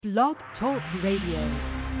Blog Talk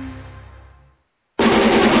Radio.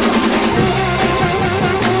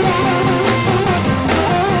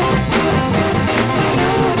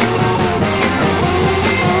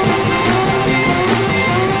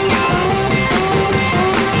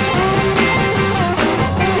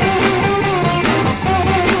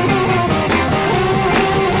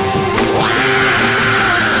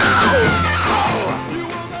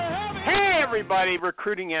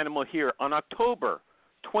 Recruiting Animal here on October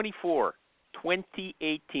 24,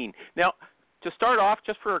 2018. Now, to start off,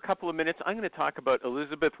 just for a couple of minutes, I'm going to talk about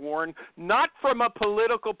Elizabeth Warren, not from a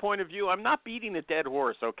political point of view. I'm not beating a dead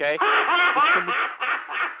horse, okay?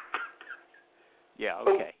 Yeah,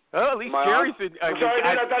 okay. Well, at least Jerry's... I'm sorry, dude,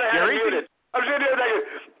 I thought I had it muted. I'm sorry, dude,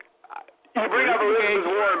 you bring up Elizabeth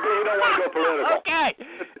Warren, but you don't want to go political.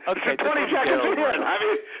 Okay. 20 seconds in.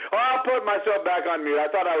 I'll put myself back on mute. I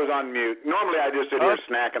thought I was on mute. Normally I just sit here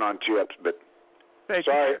snacking on chips, but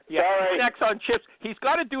sorry. Yeah, sorry. He snacks on chips. He's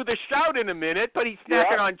got to do the shout in a minute, but he's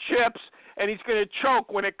snacking on chips, and he's going to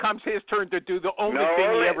choke when it comes his turn to do the only thing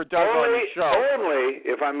he ever does on the show. Only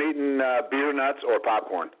if I'm eating beer nuts or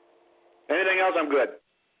popcorn. Anything else, I'm good.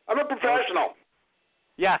 I'm a professional.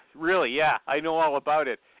 Yeah, really, yeah. I know all about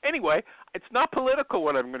it. Anyway, it's not political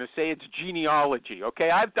what I'm going to say. It's genealogy, okay?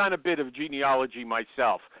 I've done a bit of genealogy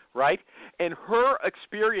myself, right? And her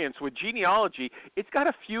experience with genealogy, it's got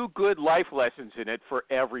a few good life lessons in it for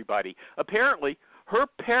everybody. Apparently, her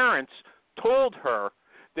parents told her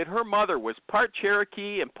that her mother was part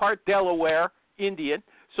Cherokee and part Delaware Indian,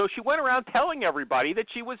 so she went around telling everybody that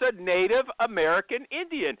she was a Native American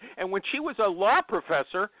Indian. And when she was a law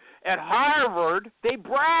professor at Harvard, they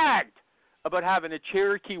bragged about having a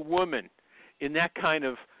Cherokee woman in that kind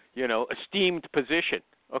of, esteemed position.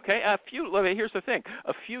 Okay, here's the thing.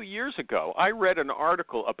 A few years ago, I read an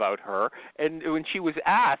article about her, and when she was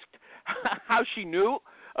asked how she knew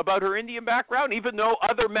about her Indian background, even though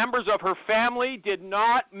other members of her family did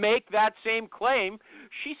not make that same claim,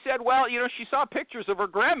 she said, well, she saw pictures of her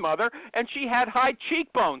grandmother, and she had high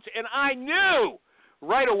cheekbones. And I knew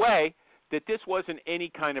right away that this wasn't any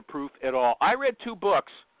kind of proof at all. I read two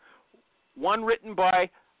books, one written by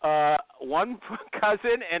one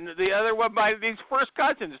cousin and the other one by these first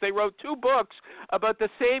cousins. They wrote two books about the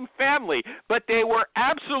same family, but they were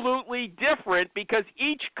absolutely different because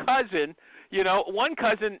each cousin, one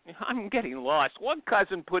cousin, I'm getting lost, one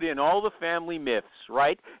cousin put in all the family myths,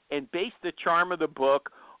 right, and based the charm of the book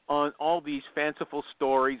on all these fanciful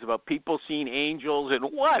stories about people seeing angels and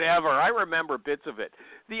whatever. I remember bits of it.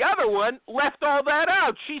 The other one left all that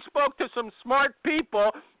out. She spoke to some smart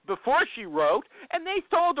people before she wrote, and they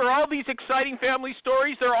told her all these exciting family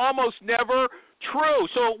stories. They're almost never true.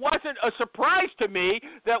 So it wasn't a surprise to me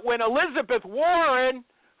that when Elizabeth Warren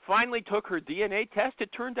finally took her DNA test,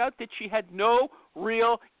 it turned out that she had no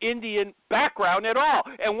real Indian background at all.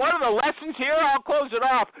 And one of the lessons here, I'll close it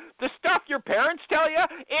off, the stuff your parents tell you,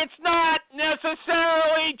 it's not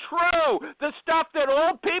necessarily true. The stuff that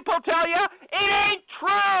old people tell you, it ain't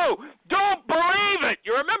true. Don't believe it.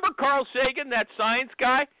 You remember Carl Sagan, that science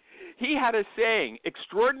guy? He had a saying,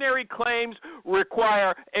 extraordinary claims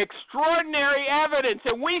require extraordinary evidence,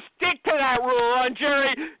 and we stick to that rule on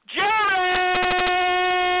Jerry. Jerry!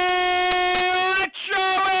 What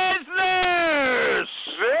show is this?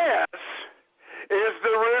 This is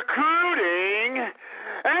the Recruiting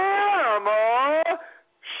Animal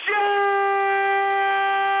Show!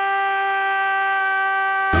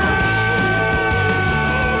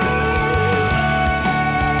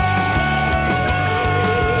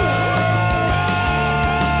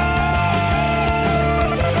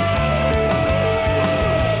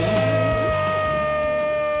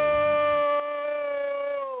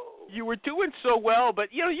 We're doing so well, but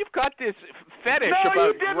you've got this fetish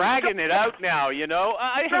about dragging it out now.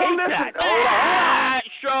 I hate that.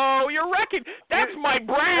 Show, you're wrecking. That's my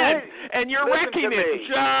brand, and you're wrecking it.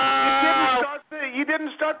 Show. You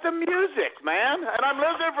didn't start the music, man, and I'm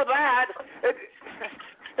listening for that.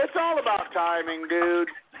 It's all about timing, dude.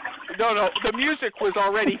 No, the music was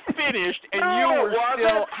already finished, and you were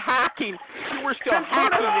still hacking. You were still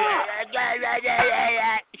hacking it.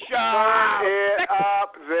 Turn it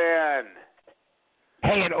up then.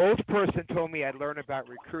 Hey, an old person told me I'd learn about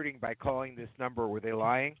recruiting by calling this number. Were they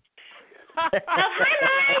lying? Hi,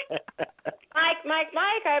 Mike.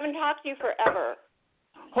 Mike, I haven't talked to you forever.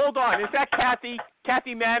 Got on. Is that Kathy?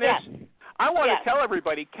 Kathy Manis? Yes. I want to tell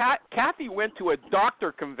everybody, Kathy went to a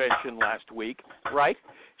doctor convention last week, right?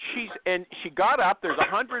 She got up. There's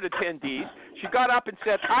 100 attendees. She got up and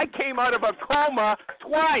said, "I came out of a coma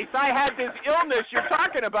twice. I had this illness you're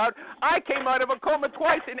talking about. I came out of a coma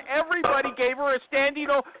twice," and everybody gave her a standing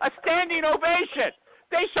ovation.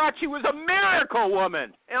 They thought she was a miracle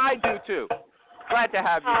woman, and I do too. Glad to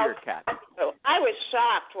have you here, Kat. So I was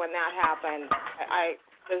shocked when that happened. I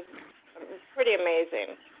was pretty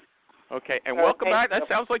amazing. Okay, and welcome back. That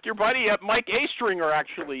sounds like your buddy Mike A. Stringer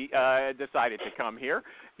actually decided to come here.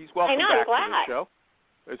 He's welcome back to the show.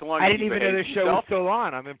 As long I as didn't even know the show was still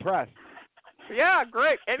on. I'm impressed. Yeah,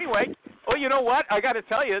 great. Anyway, well, you know what? I got to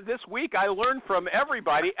tell you, this week I learned from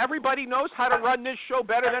everybody. Everybody knows how to run this show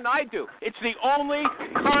better than I do. It's the only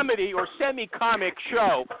comedy or semi-comic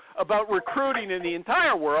show about recruiting in the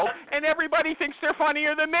entire world, and everybody thinks they're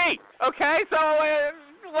funnier than me. Okay? So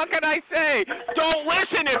what can I say? Don't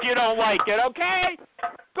listen if you don't like it, okay?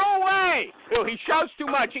 Go away. Oh, he shouts too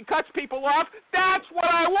much. He cuts people off. That's what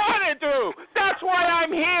I want to do. That's why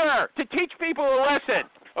I'm here, to teach people a lesson.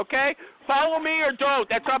 Okay? Follow me or don't.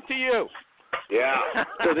 That's up to you. Yeah.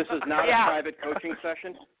 So this is not a private coaching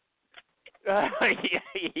session?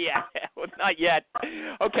 Yeah. Well, not yet.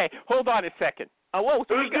 Okay, hold on a second. You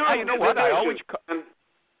know what? I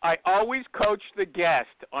always coach the guest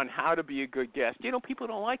on how to be a good guest. You know, people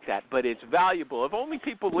don't like that, but it's valuable. If only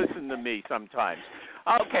people listen to me sometimes.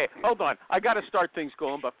 Okay, hold on. I got to start things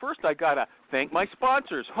going, but first I got to thank my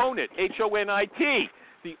sponsors, Honit, Honit,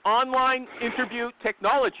 the online interview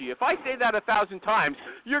technology. If I say that 1,000 times,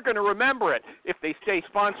 you're going to remember it if they stay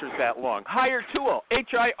sponsors that long. HireTool,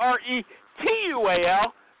 HireTual,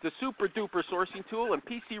 the super-duper sourcing tool, and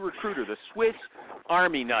PC Recruiter, the Swiss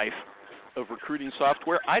Army knife of recruiting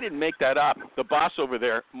software. I didn't make that up. The boss over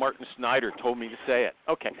there, Martin Snyder, told me to say it.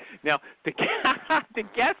 Okay, now the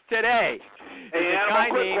guest today is a guy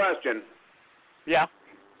named... question. Yeah?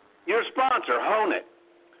 Your sponsor, Honit.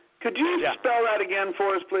 Could you spell that again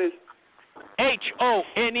for us, please?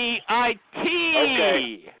 Honeit.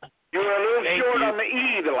 Okay. You were a little short on the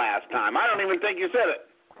E the last time. I don't even think you said it.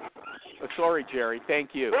 Sorry, Jerry.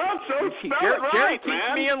 Thank you. Well, so spell it right, Jerry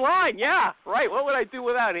keeps me in line. Yeah, right. What would I do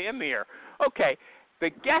without him here? Okay.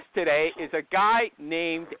 The guest today is a guy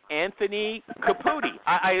named Anthony Caputi.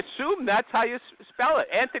 I assume that's how you spell it.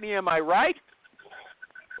 Anthony, am I right?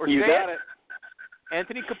 Or you got it.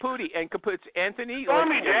 Anthony Caputi. And it's Anthony.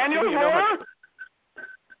 Stormy Daniels' lawyer?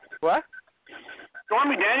 What?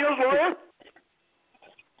 Stormy Daniels' lawyer?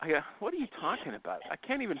 What are you talking about? I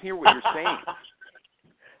can't even hear what you're saying.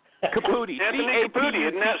 Caputi. Anthony Caputi,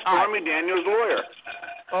 isn't that Stormy Daniels' lawyer?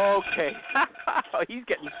 Okay. He's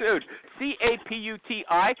getting sued.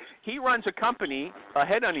 Caputi. He runs a company, a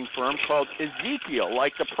headhunting firm called Ezekiel,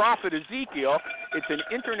 like the prophet Ezekiel. It's an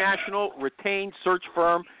international retained search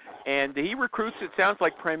firm, and he recruits, it sounds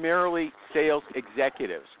like, primarily sales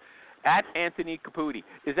executives. At Anthony Caputi.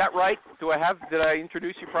 Is that right? Did I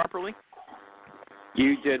introduce you properly?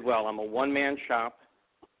 You did well. I'm a one-man shop,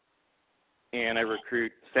 and I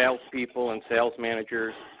recruit salespeople and sales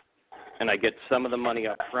managers, and I get some of the money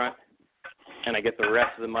up front, and I get the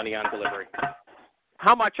rest of the money on delivery.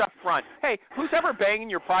 How much up front? Hey, who's ever banging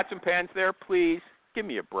your pots and pans there, please? Give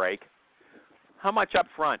me a break. How much up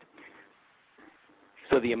front?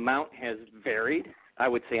 So the amount has varied. I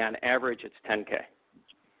would say on average it's $10K.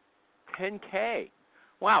 $10K.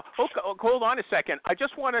 Wow. Okay, hold on a second. I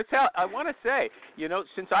want to say,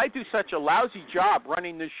 since I do such a lousy job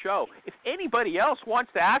running this show, if anybody else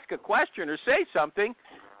wants to ask a question or say something,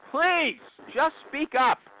 please just speak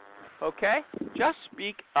up. Okay? Just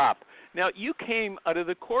speak up. Now, you came out of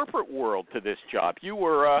the corporate world to this job. You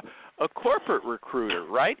were a corporate recruiter,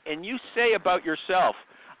 right? And you say about yourself,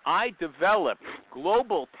 I developed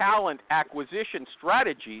global talent acquisition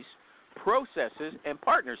strategies, processes, and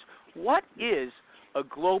partners. What is a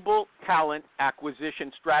global talent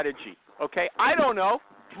acquisition strategy? Okay, I don't know.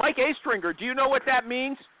 Mike A. Stringer, do you know what that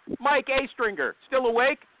means? Mike A. Stringer, still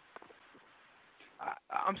awake?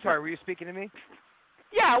 I'm sorry, were you speaking to me?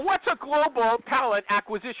 Yeah, what's a global talent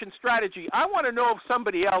acquisition strategy? I want to know if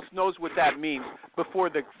somebody else knows what that means before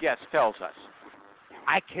the guest tells us.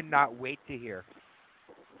 I cannot wait to hear.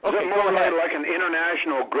 Okay, is it more like an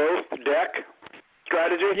international growth deck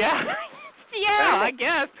strategy? Yeah, yeah, I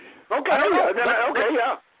guess. Okay,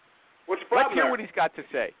 yeah. What's the problem? Let's hear what he's got to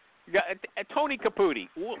say. Tony Caputi,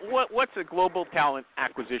 what's a global talent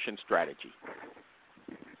acquisition strategy?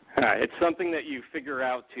 It's something that you figure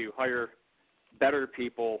out to hire better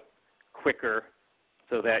people quicker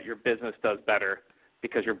so that your business does better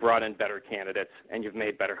because you've brought in better candidates and you've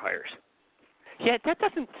made better hires. Yeah, that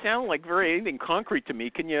doesn't sound like anything concrete to me.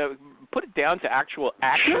 Can you put it down to actual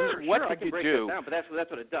actions? Sure, what I did can you break do? That down, but that's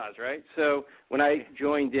what it does, right? So when I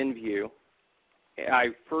joined InView, I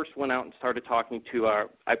first went out and started talking to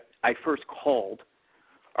I first called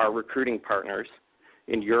our recruiting partners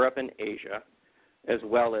in Europe and Asia, as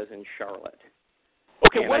well as in Charlotte.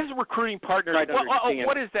 Okay, what is a recruiting partner?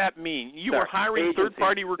 What does that mean? You were hiring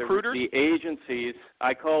third-party recruiters? The agencies.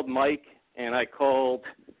 I called Mike, and I called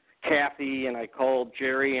Kathy, and I called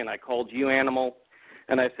Jerry, and I called you, Animal,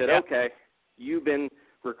 and I said, okay, you've been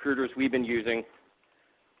recruiters we've been using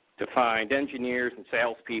to find engineers and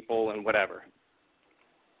salespeople and whatever.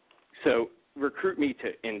 So recruit me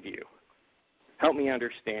to InView. Help me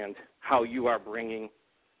understand how you are bringing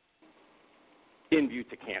InView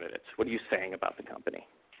to candidates. What are you saying about the company?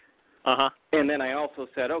 And then I also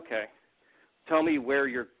said, okay, tell me where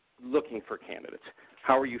you're looking for candidates.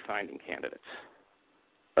 How are you finding candidates?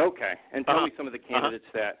 Okay, and tell me some of the candidates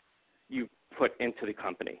that you put into the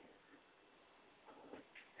company.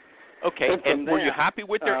 Okay, and were you happy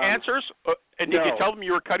with their answers? And did you tell them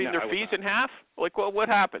you were cutting their fees in half? Like, what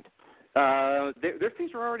happened? Their fees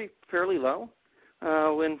were already fairly low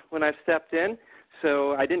when I stepped in,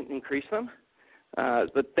 so I didn't increase them.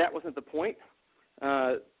 But that wasn't the point.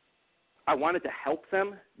 I wanted to help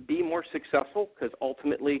them be more successful because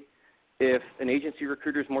ultimately, if an agency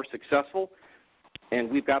recruiter is more successful and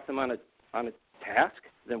we've got them on a task,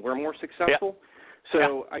 then we're more successful.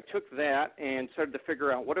 So I took that and started to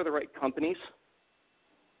figure out what are the right companies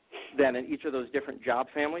that in each of those different job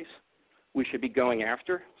families we should be going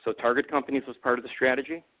after. So target companies was part of the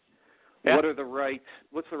strategy. What's the right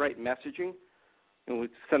messaging? And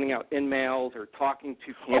with sending out emails or talking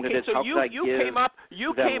to candidates, okay, so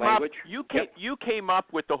you came up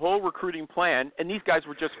with the whole recruiting plan, and these guys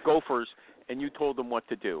were just gophers, and you told them what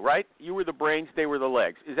to do, right? You were the brains, they were the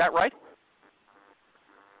legs. Is that right?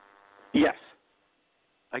 Yes.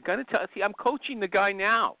 I gotta tell you, I'm coaching the guy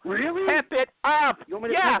now. Really? Pep it up. You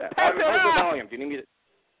want me to pep it up. The volume. Do you need me to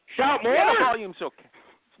shout more? Yeah, the volume's okay.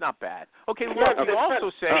 It's not bad. Okay, look, you also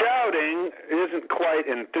say shouting isn't quite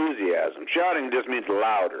enthusiasm. Shouting just means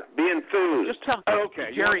louder. Be enthused. Just tell.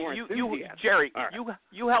 Okay, Jerry,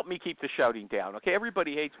 you help me keep the shouting down. Okay,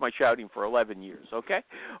 everybody hates my shouting for 11 years. Okay.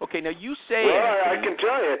 Okay, now you say. Well, I can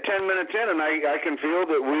tell you, 10 minutes in, and I can feel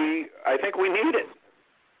that I think we need it.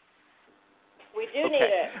 We do need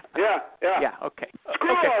it. Yeah, okay. Screw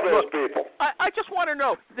all those people. I just want to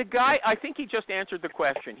know, the guy, I think he just answered the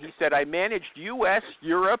question. He said, I managed U.S.,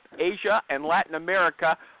 Europe, Asia, and Latin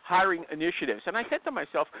America hiring initiatives. And I said to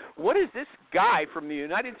myself, what does this guy from the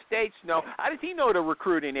United States know? How does he know to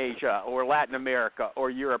recruit in Asia or Latin America or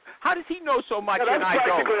Europe? How does he know so much and I don't? That's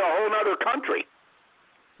practically a whole other country.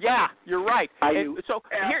 Yeah, you're right. So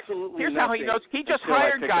here's how he knows. He just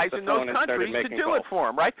hired guys in those countries to do it for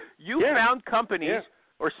him, right? You found companies,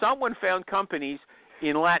 or someone found companies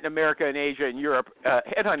in Latin America and Asia and Europe,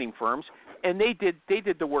 headhunting firms, and they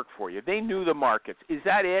did the work for you. They knew the markets. Is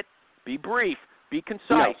that it? Be brief. Be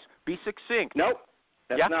concise. Be succinct. Nope.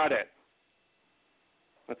 That's not it.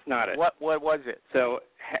 That's not it. What was it? So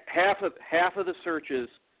half of the searches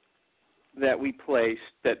that we placed,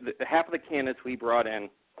 half of the candidates we brought in,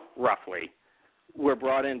 roughly, were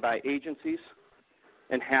brought in by agencies,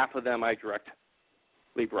 and half of them I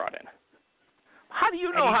directly brought in. How do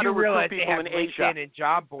you know how to recruit people in Asia? LinkedIn and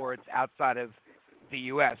job boards outside of the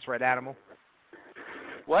U.S., right, Animal?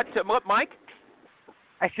 What, Mike?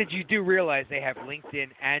 I said you do realize they have LinkedIn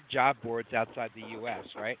and job boards outside the U.S.,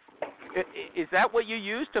 right? Is that what you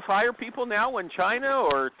use to fire people now in China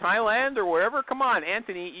or Thailand or wherever? Come on,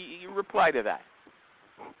 Anthony, you reply to that.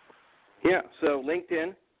 Yeah, so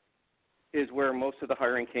LinkedIn is where most of the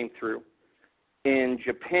hiring came through. In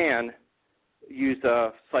Japan, used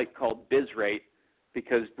a site called BizRate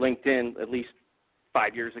because LinkedIn, at least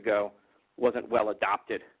 5 years ago, wasn't well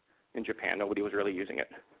adopted in Japan. Nobody was really using it.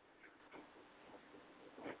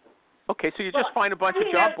 Okay, so you just find a bunch of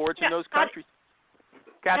job boards in those countries.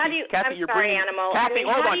 Kathy, you're bringing. Animal. Kathy,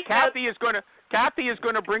 hold on. Kathy is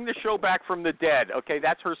going to bring the show back from the dead. Okay,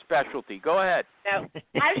 that's her specialty. Go ahead. No,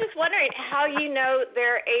 I was just wondering how you know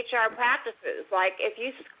their HR practices. Like, if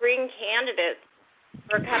you screen candidates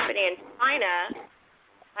for a company in China,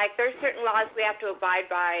 like there's certain laws we have to abide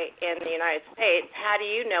by in the United States. How do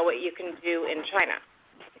you know what you can do in China?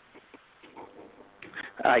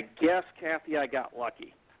 I guess, Kathy, I got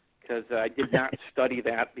lucky because I did not study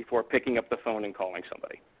that before picking up the phone and calling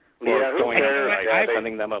somebody. Yeah, going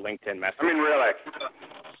sending them a LinkedIn message. I mean, really.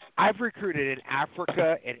 I've recruited in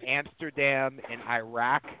Africa, in Amsterdam, in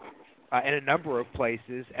Iraq, in a number of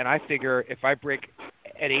places, and I figure if I break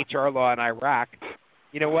an HR law in Iraq,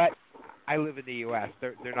 you know what? I live in the U.S.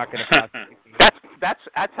 They're not going to prosecute me.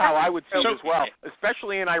 That's how I would see it as well.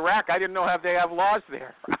 Especially in Iraq, I didn't know they have laws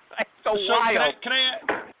there. It's so wild. Can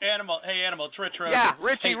I Animal, it's Rich Rosen. Yeah,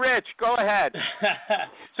 Rich, go ahead.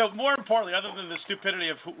 So more importantly, other than the stupidity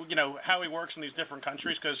of how he works in these different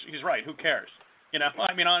countries, because he's right, who cares? You know,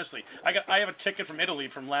 I mean, honestly, I have a ticket from Italy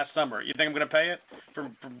from last summer. You think I'm going to pay it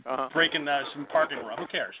for breaking some parking law? Who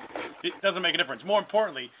cares? It doesn't make a difference. More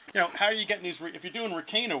importantly, you know, how are you getting these? If you're doing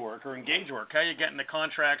retainer work or engage work, how are you getting the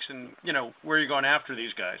contracts and you know where are you going after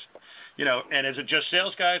these guys? You know, and is it just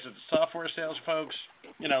sales guys? Is it software sales folks?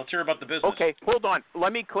 You know, let's hear about the business. Okay, hold on.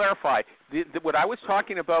 Let me clarify. What I was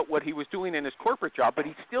talking about, what he was doing in his corporate job, but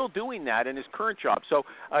he's still doing that in his current job. So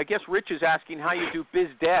I guess Rich is asking how you do biz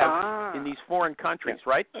dev in these foreign countries,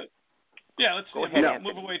 right? Yeah, let's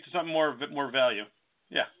move away to something more value.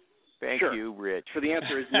 Yeah. Thank you, Rich. So the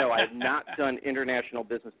answer is no. I have not done international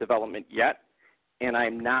business development yet, and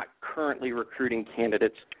I'm not currently recruiting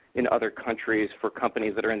candidates in other countries for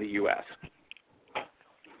companies that are in the U.S.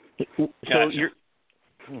 Gotcha.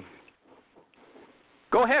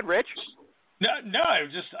 Go ahead, Rich. No,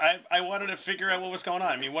 I wanted to figure out what was going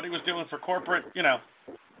on. I mean, what he was doing for corporate, you know,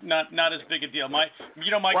 not as big a deal. My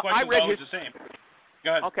question was always the same.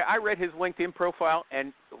 Go ahead. Okay, I read his LinkedIn profile,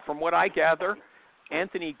 and from what I gather,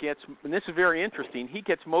 Anthony gets, and this is very interesting, he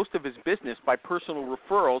gets most of his business by personal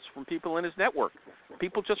referrals from people in his network.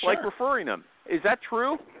 People just like referring him. Is that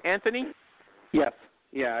true, Anthony? Yes.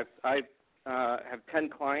 Yeah, I have 10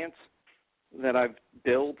 clients that I've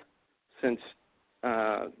billed since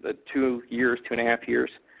the 2.5 years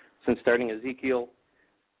since starting Ezekiel,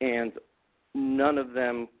 and one of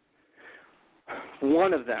them,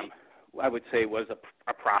 I would say, was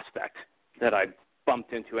a prospect that I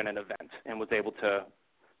bumped into at an event and was able to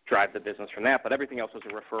drive the business from that. But everything else was a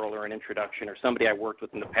referral or an introduction or somebody I worked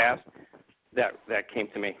with in the past that came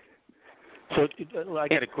to me. So I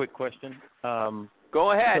got a quick question.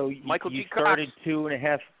 Go ahead, so Michael you G. started Cox.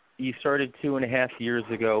 2.5. You started 2.5 years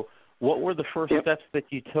ago. What were the first steps that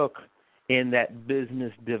you took in that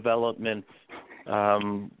business development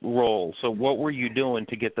role? So what were you doing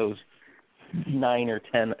to get those 9 or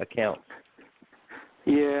 10 accounts?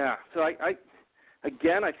 Yeah. So I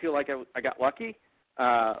feel like I got lucky.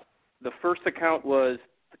 The first account was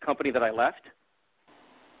the company that I left.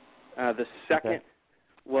 The second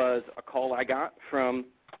was a call I got from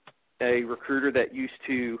a recruiter that used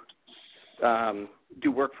to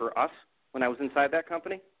do work for us when I was inside that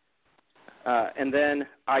company. And then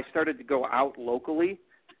I started to go out locally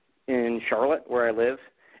in Charlotte, where I live,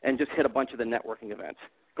 and just hit a bunch of the networking events,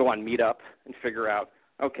 go on Meetup and figure out,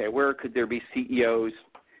 okay, where could there be CEOs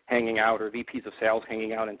hanging out or VPs of sales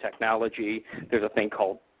hanging out in technology. There's a thing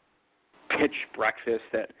called Pitch Breakfast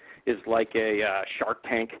that is like a Shark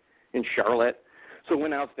Tank in Charlotte. So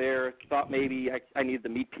went out there, thought maybe I needed to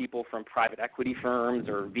meet people from private equity firms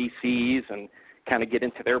or VCs and kind of get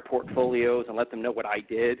into their portfolios and let them know what I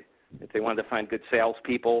did if they wanted to find good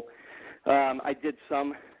salespeople. I did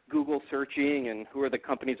some Google searching and who are the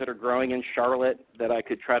companies that are growing in Charlotte that I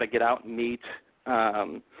could try to get out and meet.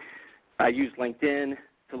 I used LinkedIn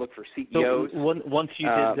to look for CEOs. So once you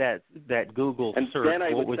did that Google search, then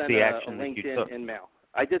I what was the action that you took? LinkedIn in-mail.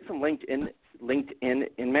 I did some LinkedIn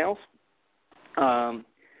in-mails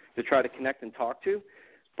to try to connect and talk to.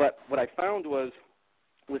 But what I found was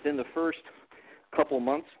within the first couple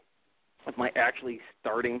months of my actually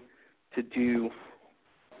starting to do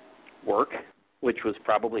work, which was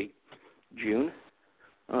probably June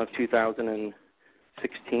of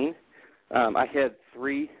 2016, I had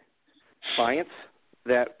 3 clients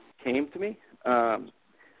that came to me,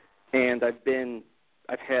 and I've been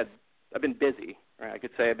busy. Right? I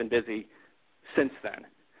could say I've been busy since then.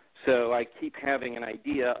 So I keep having an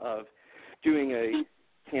idea of doing a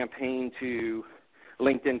campaign to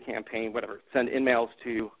LinkedIn campaign, whatever, send emails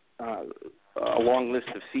to a long list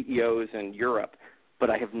of CEOs in Europe, but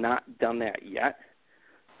I have not done that yet.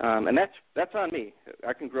 And that's on me.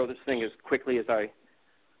 I can grow this thing as quickly as I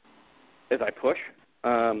push.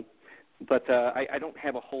 But I don't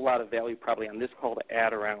have a whole lot of value probably on this call to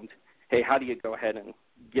add around, hey, how do you go ahead and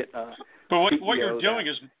get But what you're doing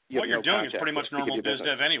is pretty much normal biz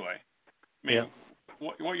dev anyway. I mean,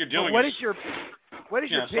 what you're doing what is your pitch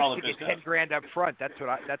to get $10,000 up front? That's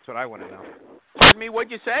what I want to know. Pardon me,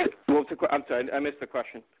 what'd you say? Well, I'm sorry, I missed the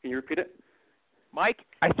question. Can you repeat it? Mike?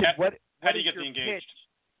 I said, how do you get the engaged?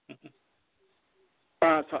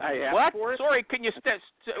 So I asked for it. Sorry, can you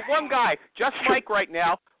one guy, just Mike right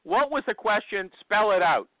now. What was the question? Spell it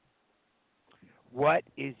out. What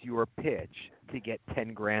is your pitch to get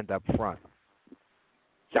 $10,000 up front?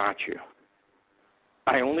 Got you.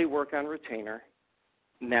 I only work on retainer,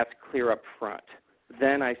 and that's clear up front.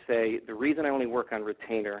 Then I say the reason I only work on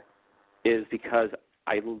retainer is because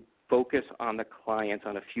I focus on the clients,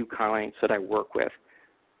 on a few clients that I work with,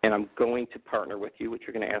 and I'm going to partner with you, which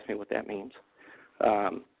you're going to ask me what that means.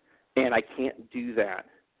 And I can't do that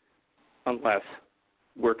unless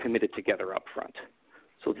we're committed together up front.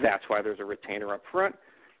 So that's why there's a retainer up front.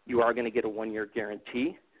 You are going to get a 1-year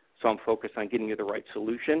guarantee. So I'm focused on getting you the right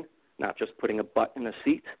solution, not just putting a butt in a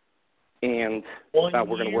seat. And we're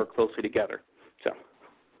going to work closely together. So,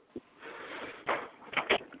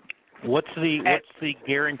 what's the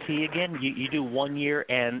guarantee again? You do 1 year,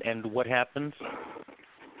 and what happens?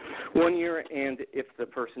 1 year, and if the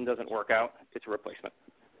person doesn't work out, it's a replacement.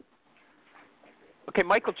 Okay,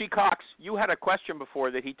 Michael G. Cox, you had a question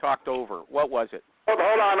before that he talked over. What was it? Hold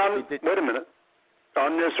on. Wait a minute.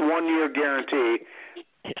 On this 1-year guarantee,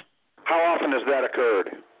 how often has that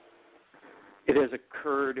occurred? It has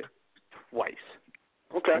occurred twice.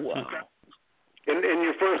 Okay. Wow. In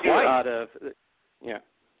your first year year? Out of, yeah.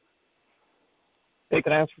 Hey,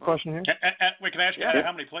 can I ask a question here? Wait, can I ask you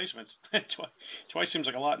how many placements? Twice seems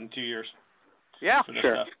like a lot in 2 years. Yeah,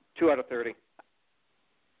 sure. Stuff. 2 out of 30.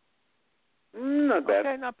 Not bad.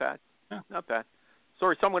 Okay, not bad. Not bad.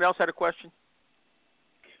 Sorry, someone else had a question?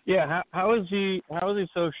 Yeah, how is he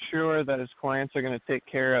so sure that his clients are going to take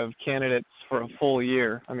care of candidates for a full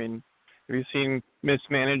year? I mean, have you seen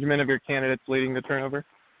mismanagement of your candidates leading to turnover?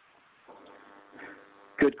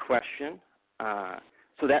 Good question.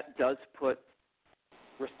 So that does put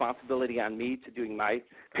responsibility on me to doing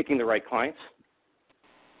picking the right clients,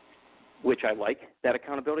 which I like that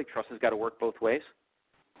accountability. Trust has got to work both ways,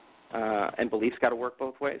 and belief's got to work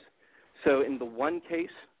both ways. So in the one case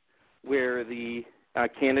where the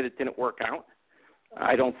candidate didn't work out,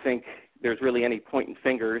 I don't think there's really any pointing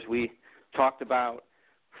fingers. We talked about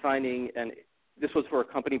finding, and this was for a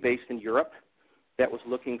company based in Europe that was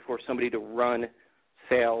looking for somebody to run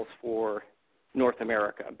sales for North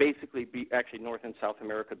America, basically North and South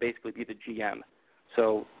America, basically be the GM.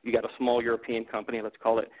 So you got a small European company, let's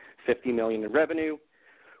call it $50 million in revenue.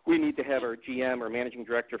 We need to have our GM or managing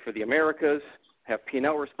director for the Americas have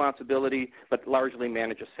P&L responsibility, but largely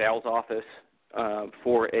manage a sales office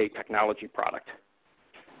for a technology product.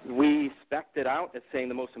 We spec'd it out as saying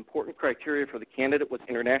the most important criteria for the candidate was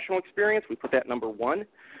international experience. We put that number 1.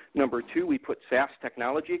 Number 2, we put SaaS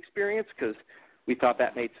technology experience because we thought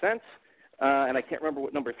that made sense. And I can't remember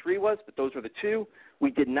what number 3 was, but those were the 2. We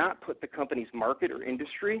did not put the company's market or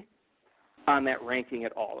industry on that ranking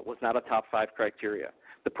at all. It was not a top 5 criteria.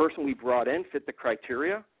 The person we brought in fit the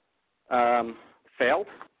criteria, failed.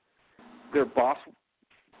 Their boss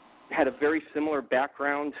had a very similar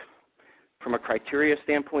background from a criteria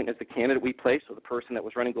standpoint as the candidate we placed, so the person that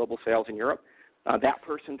was running global sales in Europe. That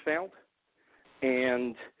person failed.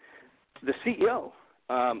 And the CEO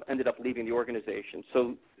ended up leaving the organization.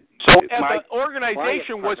 So the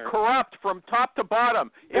organization was corrupt from top to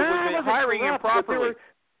bottom. It was hiring improperly.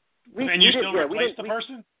 And you still replaced the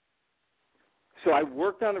person? So I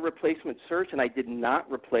worked on the replacement search, and I did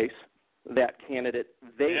not replace that candidate.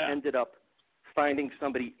 They ended up finding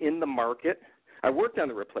somebody in the market. I worked on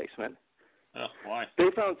the replacement. Oh, why?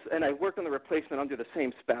 And I worked on the replacement under the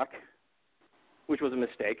same spec, which was a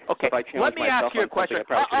mistake. Okay, So let me ask you a question.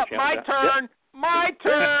 My turn. My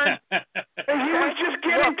turn. He was just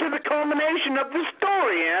getting to the culmination of the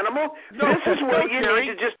story, Animal. No, this is where you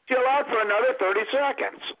need to just chill out for another 30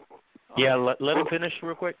 seconds. Yeah, let him finish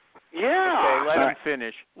real quick. Yeah. Okay, let him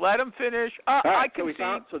finish. Let him finish. I can see.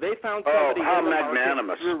 So they found somebody how in the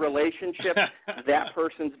magnanimous. market through relationship. That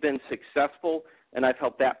person's been successful, and I've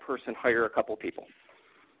helped that person hire a couple people.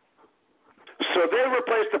 So they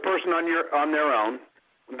replaced the person on their own,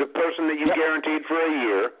 the person that you guaranteed for a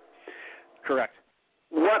year. Correct.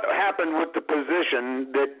 What happened with the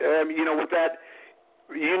position that, with that,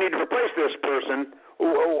 you need to replace this person?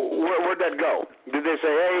 Where'd that go? Did they say,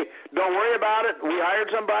 hey, don't worry about it, we hired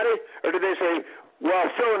somebody? Or did they say, well,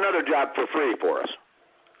 fill another job for free for us?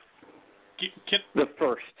 The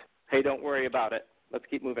first. Hey, don't worry about it. Let's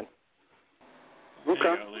keep moving.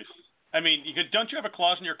 Okay. I mean, don't you have a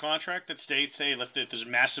clause in your contract that states, hey, if there's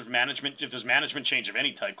management change of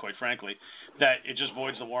any type, quite frankly, that it just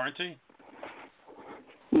voids the warranty?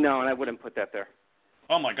 No, and I wouldn't put that there.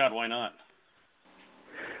 Oh, my God, why not?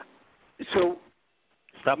 So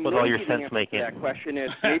stop with all your sense making. That question is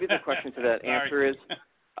maybe the question to that answer is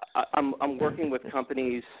I'm working with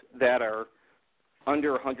companies that are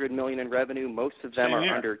under $100 million in revenue. Most of them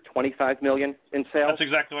are under $25 million in sales. That's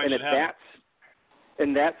exactly what I should have.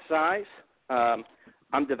 In that size,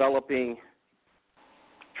 I'm developing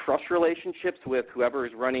trust relationships with whoever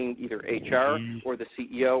is running either HR or the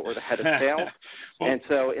CEO or the head of sales. And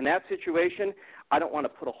so in that situation, I don't want to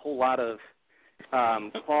put a whole lot of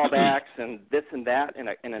callbacks and this and that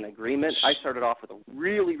in an agreement. I started off with a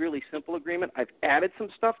really, really simple agreement. I've added some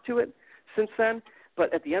stuff to it since then.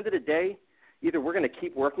 But at the end of the day, either we're going to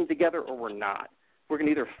keep working together or we're not. we're going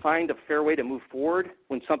to either find a fair way to move forward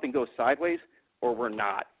when something goes sideways, or we're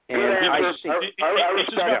not. And I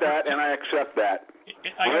respect that, and I accept that.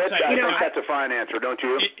 I think that's a fine answer, don't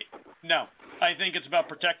you? No. I think it's about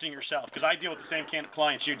protecting yourself, because I deal with the same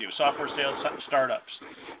clients you do, software sales startups,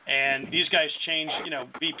 and these guys change,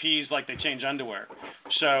 VPs like they change underwear.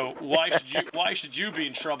 So why should you be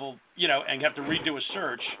in trouble, and have to redo a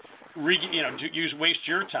search, waste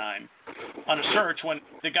your time on a search when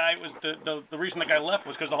the guy was the reason the guy left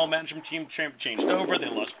was because the whole management team changed over, they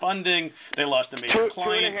lost funding, they lost a major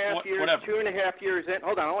client, whatever. 2.5 years in.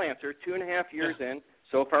 Hold on, I'll answer. 2.5 years in.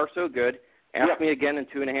 So far, so good. Ask me again in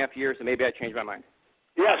 2.5 years, and maybe I change my mind.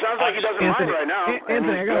 Yeah, sounds like he doesn't mind right now.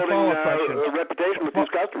 Anthony, I got a follow-up question. A reputation with these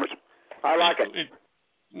customers. I like it.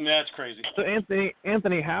 That's crazy. So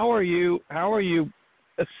Anthony, how are you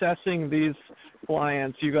assessing these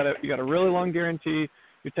clients? You got a really long guarantee.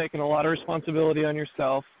 You're taking a lot of responsibility on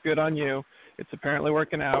yourself. Good on you. It's apparently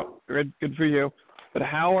working out. Good for you. But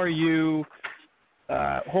how are you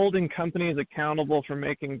holding companies accountable for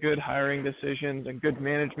making good hiring decisions and good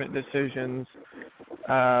management decisions?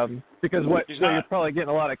 Because what you're probably getting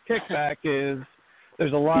a lot of kickback is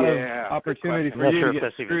there's a lot of opportunity for you to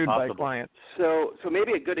get screwed by clients. So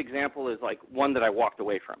maybe a good example is like one that I walked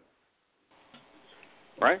away from,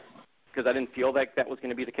 right? Because I didn't feel like that was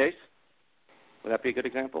going to be the case. Would that be a good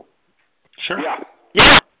example? Sure. Yeah.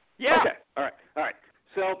 Okay. All right.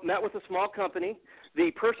 So met with a small company.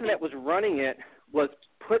 The person that was running it was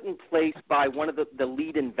put in place by one of the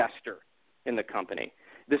lead investor in the company.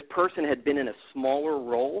 This person had been in a smaller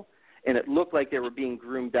role, and it looked like they were being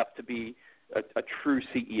groomed up to be a true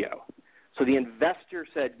CEO. So the investor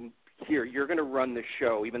said, here, you're going to run the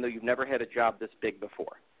show, even though you've never had a job this big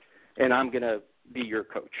before, and I'm going to be your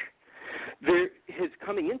coach. His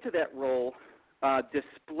coming into that role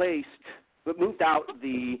moved out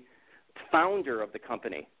the founder of the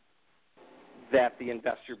company that the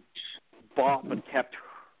investor bought but kept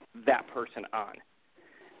that person on.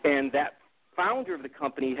 And that founder of the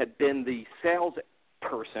company had been the sales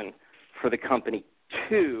person for the company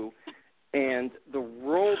too, and the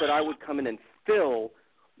role that I would come in and fill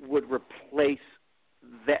would replace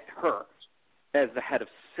her as the head of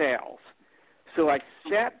sales. So I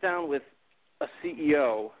sat down with a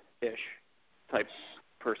CEO-ish type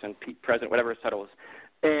person, president, whatever his title was,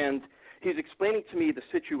 and he's explaining to me the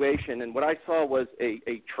situation, and what I saw was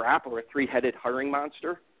a trap or a three-headed hiring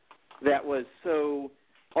monster that was so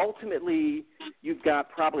ultimately you've got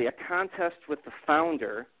probably a contest with the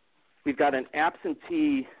founder, we've got an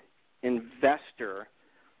absentee investor,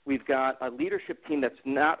 we've got a leadership team that's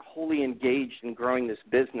not wholly engaged in growing this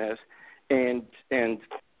business, and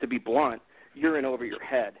to be blunt, you're in over your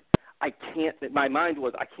head. My mind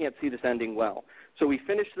was, I can't see this ending well. So we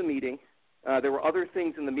finished the meeting. There were other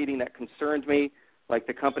things in the meeting that concerned me, like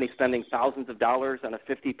the company spending thousands of dollars on a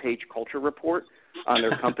 50-page culture report on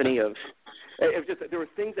their company there were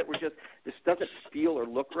things that were just, this doesn't feel or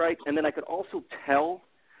look right. And then I could also tell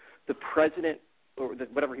the president, or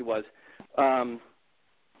whatever he was,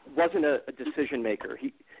 wasn't a decision maker.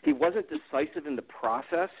 He wasn't decisive in the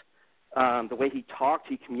process. The way he talked,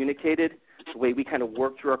 he communicated, the way we kind of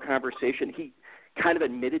worked through our conversation, he kind of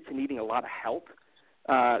admitted to needing a lot of help.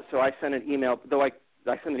 So I sent an email,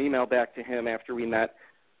 I sent an email back to him after we met,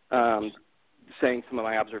 saying some of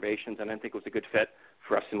my observations, and I didn't think it was a good fit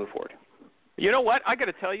for us to move forward. You know what? I got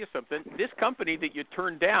to tell you something. This company that you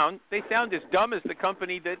turned down, they sound as dumb as the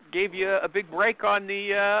company that gave you a big break on the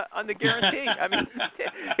guarantee. I mean,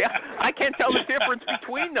 I can't tell the difference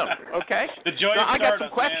between them. Okay. The joy of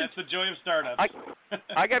startups, man. It's the joy of startups.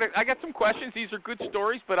 I got some questions. These are good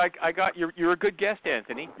stories, but you're a good guest,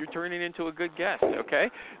 Anthony. You're turning into a good guest.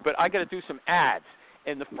 Okay. But I got to do some ads.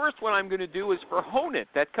 And the first one I'm going to do is for Honeit,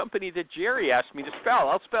 that company that Jerry asked me to spell.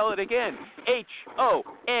 I'll spell it again,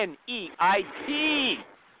 HONEIT.com.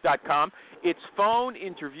 It's phone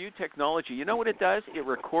interview technology. You know what it does? It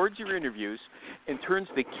records your interviews and turns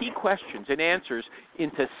the key questions and answers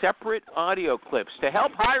into separate audio clips to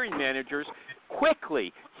help hiring managers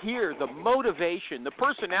quickly hear the motivation, the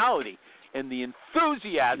personality, and the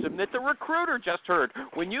enthusiasm that the recruiter just heard.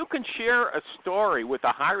 When you can share a story with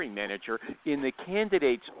a hiring manager in the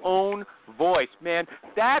candidate's own voice, man,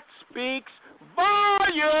 that speaks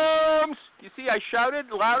volumes. You see, I shouted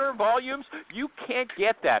louder, volumes. You can't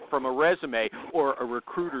get that from a resume or a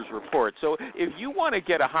recruiter's report. So if you want to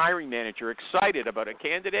get a hiring manager excited about a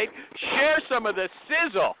candidate, share some of the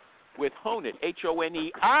sizzle with Honeit,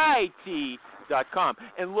 HONEIT.com.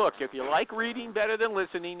 And look, if you like reading better than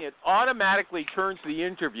listening, it automatically turns the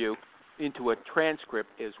interview into a transcript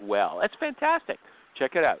as well. That's fantastic.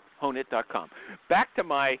 Check it out, honeit.com. Back to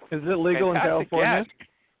my Is it legal in California?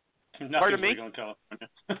 Pardon me? Legal in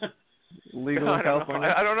California. Legal in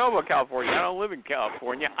California? I don't know about California. I don't live in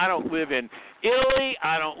California. I don't live in Italy.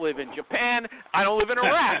 I don't live in Japan. I don't live in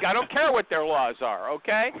Iraq. I don't care what their laws are,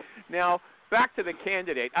 okay? Now, back to the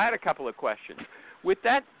candidate. I had a couple of questions. With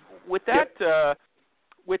that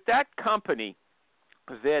company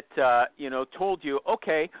that told you,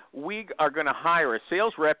 okay, we are going to hire a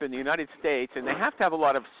sales rep in the United States, and they have to have a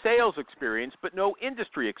lot of sales experience but no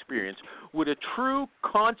industry experience. Would a true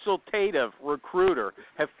consultative recruiter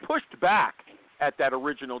have pushed back at that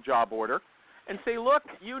original job order and say, look,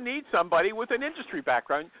 you need somebody with an industry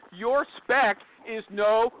background. Your spec is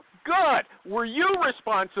no good. Were you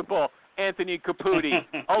responsible, Anthony Caputi,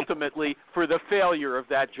 ultimately for the failure of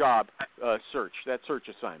that job search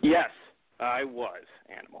assignment? Yes, I was,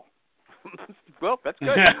 Animal. Well, that's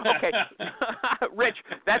good. Okay. Rich,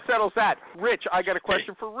 that settles that. Rich, I got a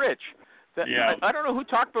question for Rich. I don't know who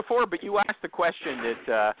talked before, but you asked the question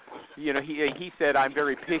that, he said, I'm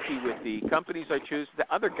very picky with the companies I choose.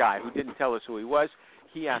 The other guy who didn't tell us who he was,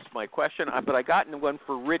 he asked my question, but I got one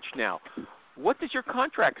for Rich now. What does your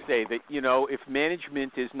contract say that, if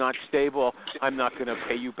management is not stable, I'm not going to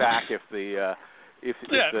pay you back if the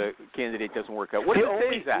candidate doesn't work out? What does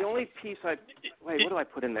it say? The only piece what do I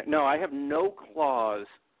put in there? No, I have no clause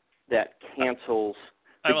that cancels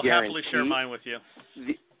the guarantee. I will happily share mine with you.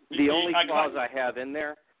 The only clause I have in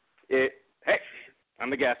there, I'm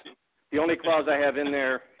the guest. The only clause I have in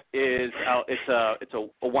there is it's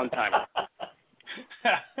a one-timer.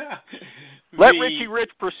 Let Richie Rich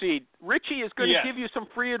proceed. Richie is going to give you some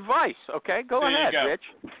free advice. Okay, go ahead, Rich.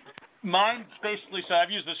 Mine basically, so I've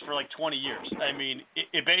used this for like 20 years. I mean,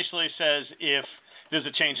 it basically says if there's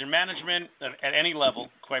a change in management at any level,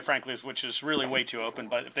 quite frankly, which is really way too open,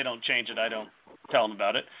 but if they don't change it, I don't tell them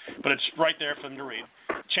about it. But it's right there for them to read.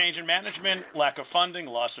 Change in management, lack of funding,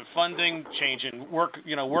 loss of funding, change in work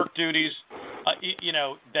duties,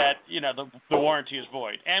 the warranty is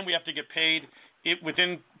void. And we have to get paid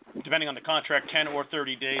within, depending on the contract, 10 or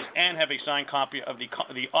 30 days, and have a signed copy of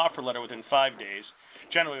the offer letter within 5 days.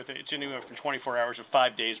 Generally, it's anywhere from 24 hours to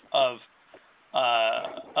 5 days of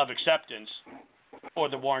acceptance, or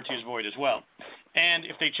the warranty is void as well. And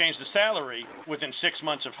if they change the salary within 6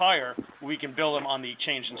 months of hire, we can bill them on the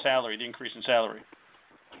change in salary, the increase in salary.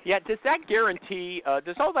 Yeah, does that guarantee,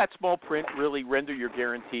 does all that small print really render your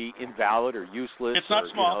guarantee invalid or useless? It's not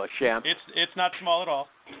small. A sham? It's not small at all.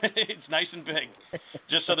 It's nice and big,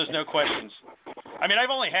 just so there's no questions. I mean, I've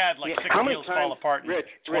only had like 6 deals fall apart in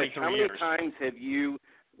 23 years. How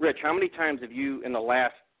many times have you in the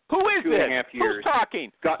last Who is 2.5 years? Who's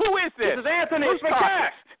talking? Who is this? This is Anthony. Who's it's my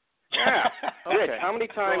guest. Yeah. Okay. Rich, how many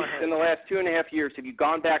times in the last 2.5 years have you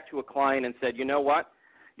gone back to a client and said, you know what,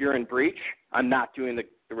 you're in breach, I'm not doing the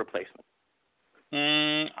replacement?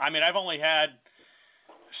 I mean, I've only had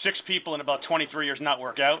 6 people in about 23 years not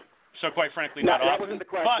work out. So quite frankly, not often. That wasn't the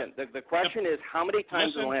question. The question is, how many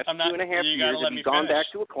times in the last 2.5 years have you gone back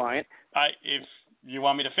to a client? If you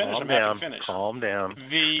want me to finish, I'm happy to finish. Calm down.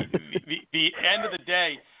 The end of the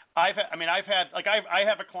day, I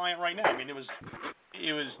have a client right now. I mean, it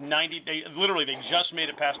was 90 days. Literally, they just made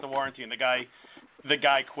it past the warranty, and the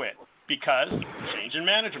guy quit because change in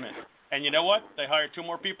management. And you know what? They hired 2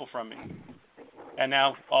 more people from me. And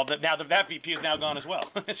now that VP is now gone as well.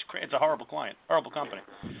 It's a horrible client, horrible company.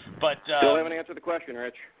 But still haven't answered the question,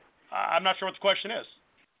 Rich. I'm not sure what the question is.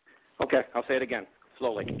 Okay, I'll say it again,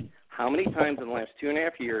 slowly. How many times in the last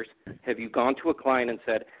 2.5 years have you gone to a client and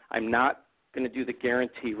said, I'm not going to do the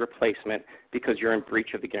guarantee replacement because you're in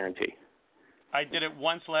breach of the guarantee? I did it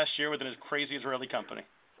once last year with a crazy Israeli company.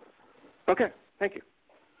 Okay, thank you.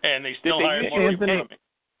 And they still hired more people from me.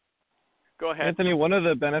 Go ahead. Anthony, one of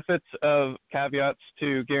the benefits of caveats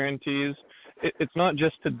to guarantees, it's not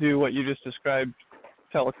just to do what you just described,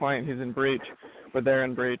 tell a client he's in breach or they're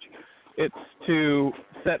in breach. It's to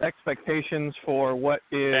set expectations for what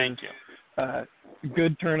is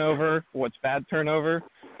good turnover, what's bad turnover,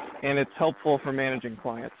 and it's helpful for managing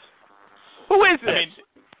clients. Who is this?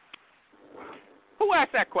 Who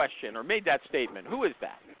asked that question or made that statement? Who is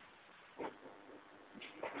that?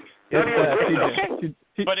 It's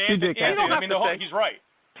But Anthony, he's right.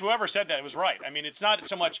 Whoever said that was right. I mean, it's not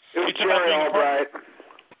so much. It's about being a partner.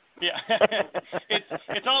 Yeah,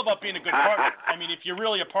 it's all about being a good partner. I mean, if you're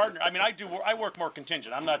really a partner, I mean, I work more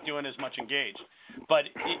contingent. I'm not doing as much engaged, but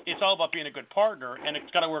it's all about being a good partner, and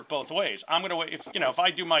it's got to work both ways. If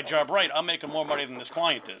I do my job right, I'm making more money than this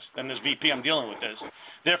client is, than this VP I'm dealing with is.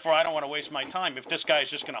 Therefore, I don't want to waste my time if this guy is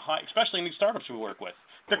just going to hire, especially in these startups we work with.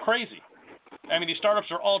 They're crazy. I mean, these startups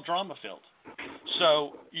are all drama-filled.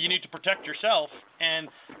 So you need to protect yourself, and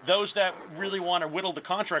those that really want to whittle the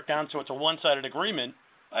contract down so it's a one-sided agreement,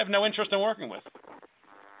 I have no interest in working with.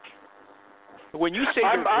 When you say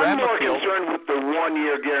I'm more concerned with the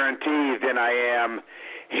 1-year guarantee than I am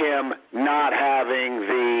him not having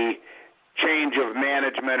the change of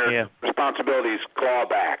management or responsibilities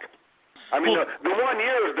clawback. I mean, the 1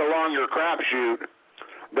 year is the longer crapshoot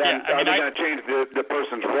than are they going to change the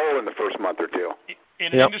person's role in the first month or two.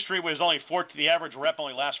 In an industry where only the average rep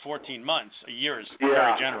only lasts 14 months, a year is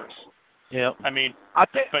very generous. Yeah. I mean, I'll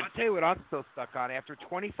tell you what I'm still stuck on. After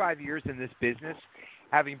 25 years in this business,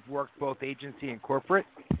 having worked both agency and corporate,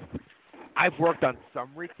 I've worked on some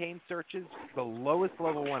retained searches. The lowest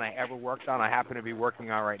level one I ever worked on, I happen to be working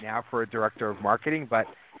on right now for a director of marketing, but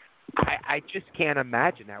I just can't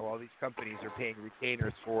imagine how all these companies are paying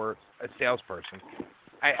retainers for a salesperson.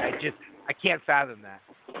 I can't fathom that.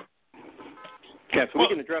 Yeah, so we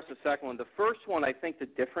can address the second one. The first one, I think the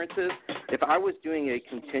difference is if I was doing a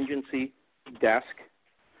contingency desk,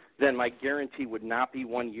 then my guarantee would not be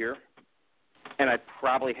 1 year, and I'd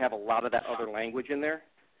probably have a lot of that other language in there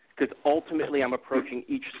because ultimately I'm approaching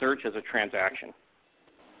each search as a transaction.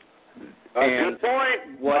 Good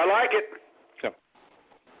point. I like it. So.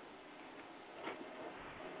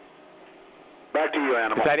 Back to you,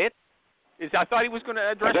 Animal. Is that it? I thought he was going to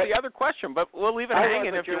address the other question, but we'll leave it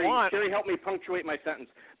hanging if you want. Jerry, help me punctuate my sentence.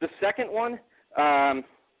 The second one,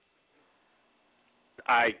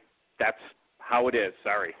 that's how it is.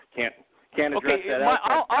 Sorry, can't address that.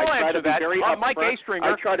 I'll answer that. Mike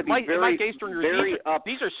Astringer. I try to be very up.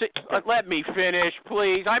 These are. Let me finish,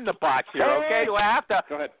 please. I'm the boss here. Okay? Do I have to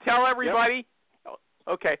tell everybody? Yep.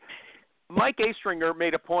 Okay. Mike Astringer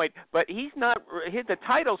made a point, but he's not. The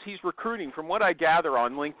titles he's recruiting, from what I gather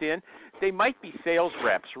on LinkedIn, they might be sales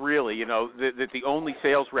reps, really. You know, the only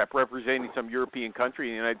sales rep representing some European country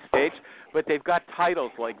in the United States, but they've got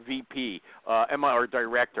titles like VP, or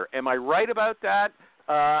director. Am I right about that,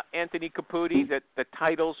 Anthony Caputi? That the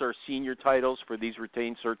titles are senior titles for these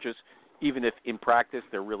retained searches, even if in practice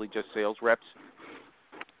they're really just sales reps?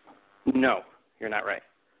 No, you're not right.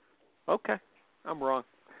 Okay, I'm wrong.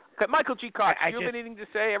 Okay, Michael G. Cox, do you have anything to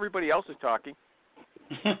say? Everybody else is talking.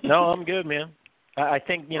 No, I'm good, man. I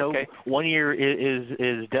think 1 year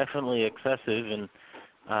is definitely excessive, and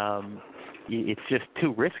it's just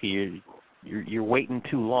too risky. You're waiting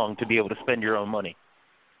too long to be able to spend your own money.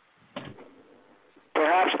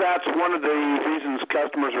 Perhaps that's one of the reasons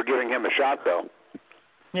customers are giving him a shot, though.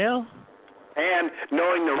 Yeah. And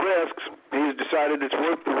knowing the risks, he's decided it's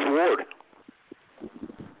worth the reward.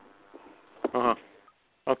 Uh-huh.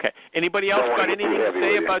 Okay. Anybody else got anything to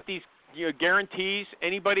say about these guarantees?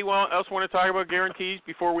 Anybody else want to talk about guarantees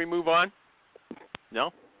before we move on?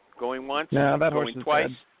 No? Going once? No, that horse going is twice?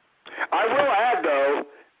 dead. I will add, though,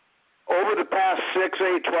 over the past 6,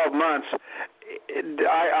 8, 12 months,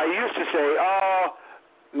 I used to say,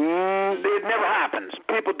 it never happens.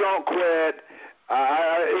 People don't quit.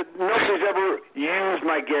 Nobody's ever used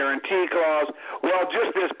my guarantee clause. Well,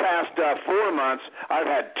 just this past 4 months, I've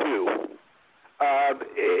had 2.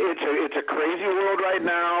 It's a crazy world right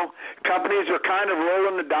now. Companies are kind of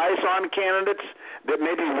rolling the dice on candidates that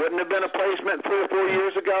maybe wouldn't have been a placement 3 or 4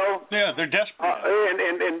 years ago. Yeah, they're desperate.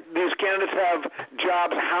 And these candidates have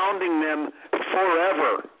jobs hounding them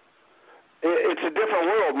forever. It's a different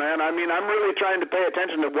world, man. I mean, I'm really trying to pay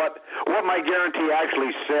attention to what my guarantee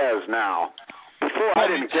actually says now. Before, I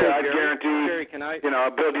didn't care. I'd guarantee, Jerry, can I,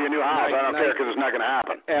 build you a new house. I don't care because it's not going to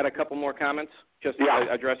happen. Add a couple more comments, just to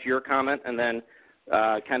address your comment, and then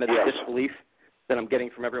kind of the disbelief that I'm getting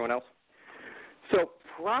from everyone else. So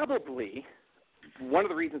probably one of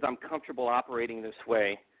the reasons I'm comfortable operating this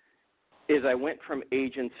way is I went from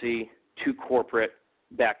agency to corporate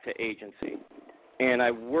back to agency. And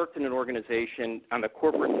I worked in an organization on the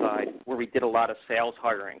corporate side where we did a lot of sales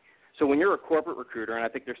hiring. So when you're a corporate recruiter, and I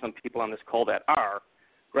think there's some people on this call that are,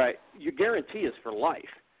 right, your guarantee is for life.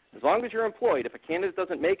 As long as you're employed, if a candidate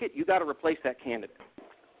doesn't make it, you got to replace that candidate.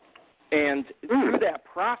 And through that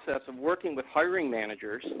process of working with hiring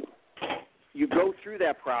managers, you go through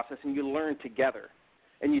that process and you learn together,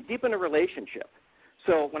 and you deepen a relationship.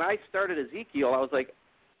 So when I started Ezekiel, I was like,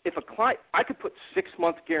 if a client, I could put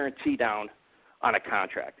 6-month guarantee down on a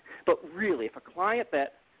contract. But really, if a client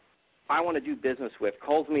that I want to do business with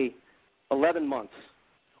calls me 11 months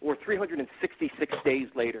or 366 days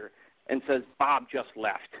later and says, Bob just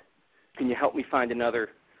left, can you help me find another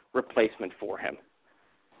replacement for him?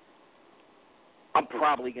 I'm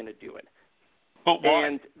probably going to do it. But why?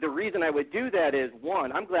 And the reason I would do that is,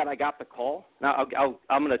 one, I'm glad I got the call. Now,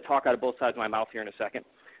 I'm going to talk out of both sides of my mouth here in a second.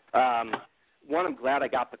 One, I'm glad I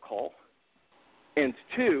got the call And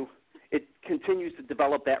 2, it continues to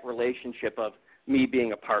develop that relationship of me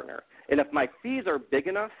being a partner. And if my fees are big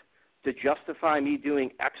enough to justify me doing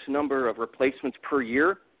X number of replacements per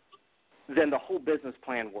year, then the whole business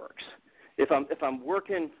plan works. If I'm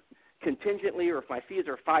working contingently, or if my fees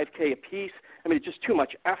are $5K a piece, I mean, it's just too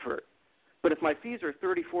much effort. But if my fees are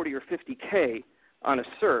 $30, $40, or $50K on a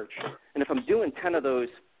search, and if I'm doing 10 of those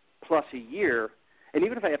plus a year, and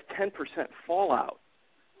even if I have 10% fallout,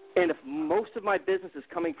 and if most of my business is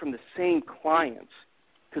coming from the same clients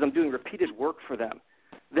because I'm doing repeated work for them,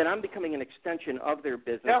 then I'm becoming an extension of their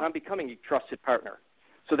business. Yeah. I'm becoming a trusted partner.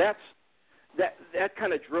 So that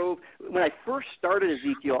kind of drove – when I first started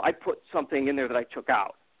Ezekiel, I put something in there that I took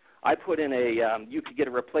out. I put in you could get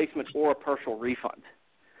a replacement or a partial refund.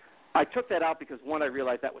 I took that out because, one, I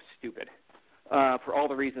realized that was stupid for all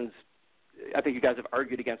the reasons I think you guys have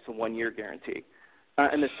argued against the 1-year guarantee.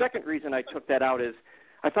 And the second reason I took that out is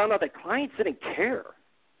I found out that clients didn't care.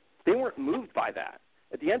 They weren't moved by that.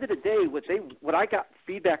 At the end of the day, what I got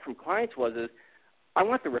feedback from clients is I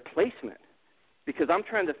want the replacement because I'm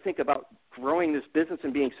trying to think about growing this business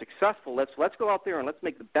and being successful. Let's go out there and let's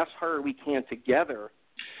make the best hire we can together.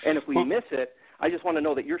 And if we miss it, I just want to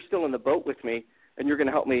know that you're still in the boat with me and you're going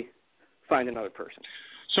to help me find another person.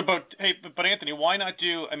 So, but Anthony, why not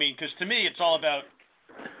do? I mean, because to me, it's all about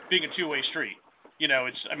being a two-way street. You know,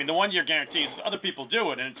 the 1-year guarantee. Other people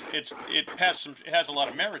do it, and it has a lot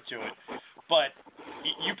of merit to it. But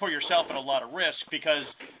you put yourself at a lot of risk because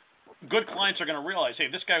good clients are going to realize, hey,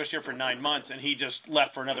 this guy was here for 9 months and he just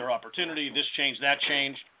left for another opportunity. This changed, that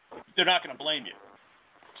changed. They're not going to blame you.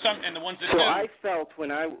 And the ones that do. So I felt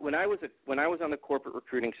when I was on the corporate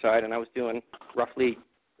recruiting side and I was doing roughly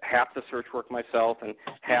half the search work myself and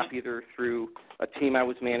half either through a team I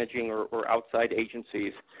was managing or outside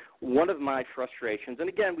agencies, one of my frustrations, and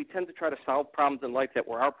again, we tend to try to solve problems in life that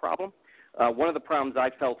were our problem. One of the problems I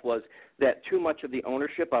felt was that too much of the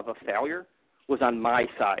ownership of a failure was on my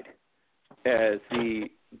side as the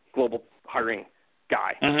global hiring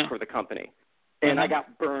guy for the company. And I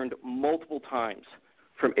got burned multiple times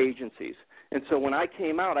from agencies. And so when I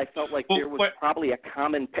came out, I felt like there was probably a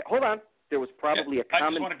common hold on. There was probably a common I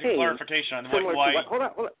just wanted to clarification on why. Hold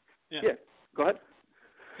on. Yeah, go ahead.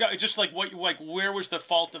 Yeah, just where was the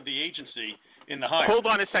fault of the agency in the hire? Hold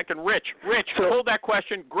on a second, Rich, hold that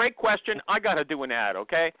question. Great question. I got to do an ad,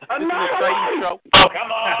 okay? This is an exciting show. Oh,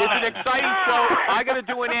 come on. This is an exciting show. I got to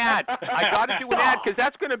do an ad. I got to do an ad because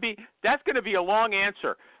that's going to be a long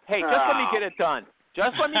answer. Hey, just let me get it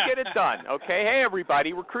done. Okay? Hey,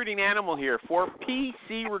 everybody, Recruiting Animal here for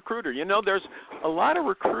PC Recruiter. You know, there's a lot of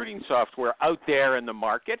recruiting software out there in the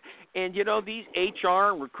market, and, you know, these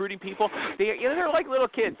HR and recruiting people, they're like little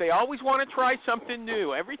kids. They always want to try something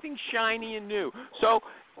new. Everything's shiny and new. So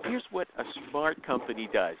here's what a smart company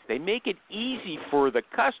does. They make it easy for the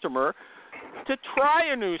customer to try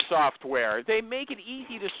a new software. They make it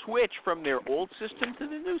easy to switch from their old system to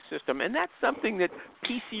the new system, and that's something that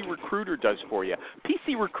PC Recruiter does for you.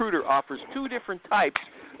 PC Recruiter offers 2 different types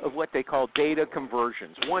of what they call data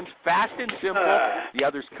conversions. One's fast and simple, the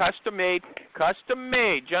other's custom-made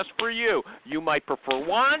just for you. You might prefer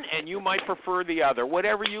one, and you might prefer the other.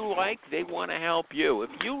 Whatever you like, they want to help you. If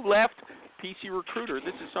you left PC Recruiter,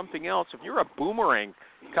 this is something else. If you're a boomerang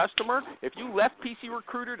customer, if you left PC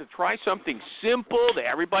Recruiter to try something simple that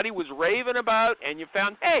everybody was raving about and you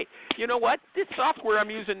found, hey, you know what, this software I'm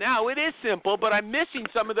using now, it is simple, but I'm missing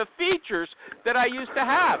some of the features that I used to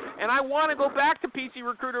have, and I want to go back to PC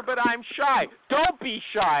Recruiter, but I'm shy. Don't be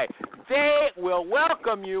shy. They will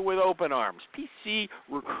welcome you with open arms. PC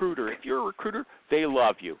Recruiter. If you're a recruiter, they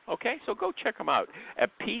love you. Okay, so go check them out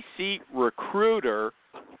at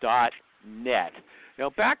PCRecruiter.net. Now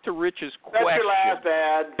back to Rich's question. That's your last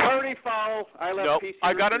ad. Party foul. I love nope, PC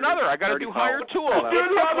I got Recruiter. another. I got to do hire tools. Do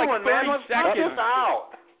another one, man. Let's cut this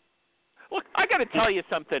out. Look, I got to tell you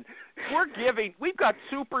something. We've got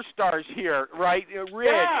superstars here, right?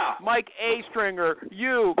 Rich, Mike A. Stringer,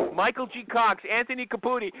 you, Michael G. Cox, Anthony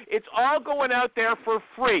Caputi. It's all going out there for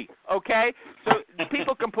free, okay? So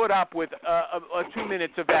people can put up with 2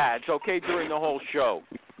 minutes of ads, okay, during the whole show.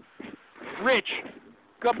 Rich,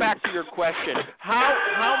 go back to your question. How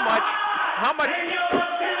much?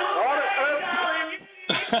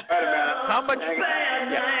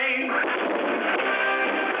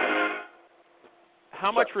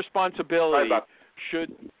 How much responsibility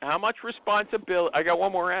I got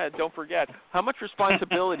one more ad, don't forget. How much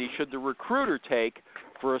responsibility should the recruiter take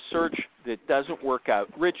for a search that doesn't work out?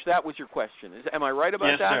 Rich, that was your question. Am I right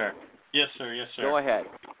about that? Yes, sir. Go ahead.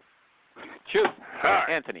 Shoot.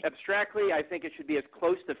 Anthony. Abstractly, I think it should be as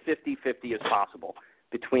close to 50-50 as possible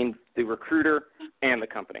between the recruiter and the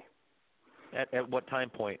company. At what time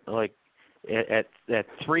point? Like at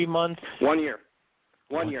 3 months? 1 year.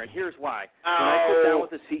 1 year, and here's why. When I sit down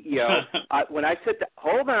with the CEO,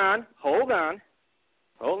 hold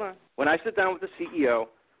on. When I sit down with the CEO,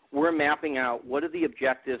 we're mapping out what are the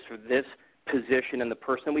objectives for this position and the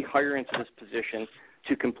person we hire into this position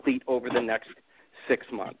to complete over the next 6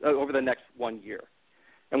 months, over the next 1 year.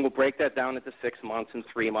 And we'll break that down into 6 months and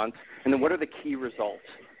 3 months. And then what are the key results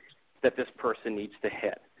that this person needs to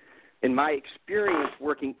hit? In my experience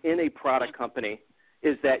working in a product company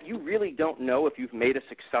is that you really don't know if you've made a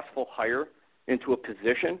successful hire into a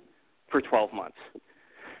position for 12 months.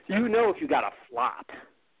 You know if you got a flop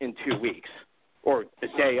in 2 weeks or the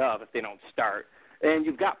day of if they don't start. And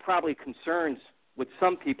you've got probably concerns with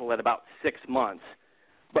some people at about 6 months.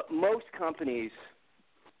 But most companies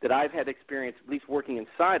that I've had experience, at least working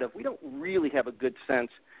inside of, we don't really have a good sense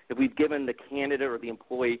if we've given the candidate or the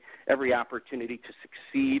employee every opportunity to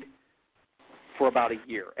succeed for about a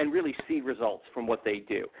year and really see results from what they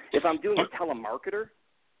do. If I'm doing a telemarketer,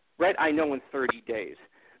 right, I know in 30 days.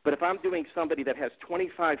 But if I'm doing somebody that has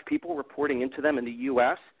 25 people reporting into them in the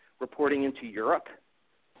U.S., reporting into Europe,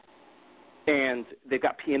 and they've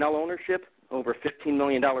got P&L ownership over a $15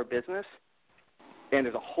 million business, and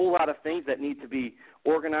there's a whole lot of things that need to be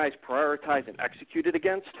organized, prioritized, and executed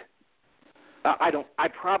against, I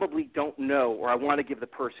probably don't know, or I want to give the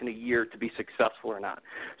person a year to be successful or not.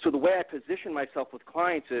 So the way I position myself with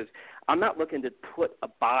clients is I'm not looking to put a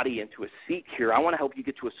body into a seat here. I want to help you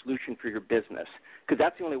get to a solution for your business because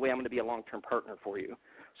that's the only way I'm going to be a long-term partner for you.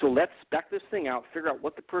 So let's spec this thing out, figure out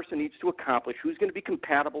what the person needs to accomplish, who's going to be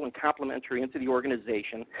compatible and complementary into the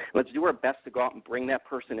organization. Let's do our best to go out and bring that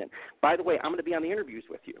person in. By the way, I'm going to be on the interviews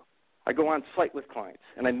with you. I go on site with clients,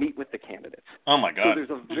 and I meet with the candidates. Oh, my God. So there's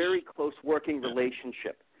a very close working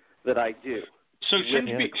relationship that I do. So shouldn't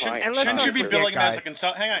you be billing him as a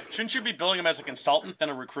consultant? Hang on. Shouldn't you be billing him as a consultant than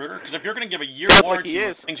a recruiter? Because if you're going to give a year warranty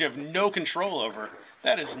on things you have no control over,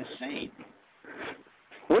 that is insane.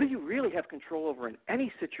 What do you really have control over in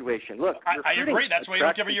any situation? Look, I agree. That's why you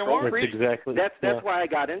don't give a year warranty. That's why I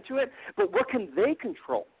got into it. But what can they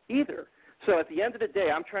control either? So at the end of the day,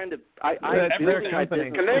 I'm trying to their company.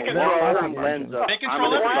 Can they control lens of they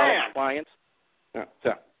control everything. Clients.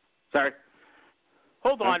 Sorry.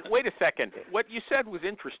 Hold on. Wait a second. What you said was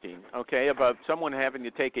interesting, okay, about someone having to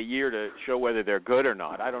take a year to show whether they're good or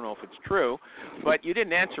not. I don't know if it's true, but you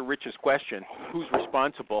didn't answer Rich's question, who's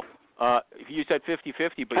responsible. You said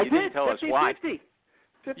 50-50, but you didn't tell us why. 50-50.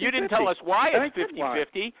 You didn't tell us why it's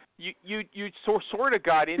 50-50. You sort of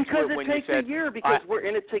got into because it when you said. Because it takes a year because we're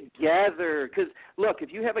in it together. Because, look,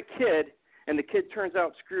 if you have a kid and the kid turns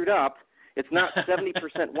out screwed up, it's not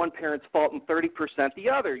 70% one parent's fault and 30% the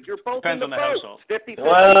other. You're both Depends in the on the boat. household. 50-50.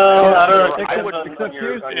 Well, I don't know. Except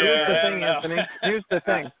here's the thing, Anthony. Here's the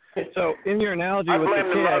thing. So in your analogy with the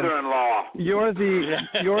kid, mother-in-law. You're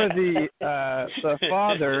the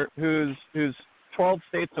father who's 12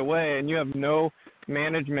 states away, and you have no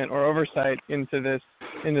management or oversight into this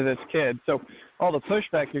kid. So all the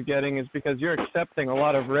pushback you're getting is because you're accepting a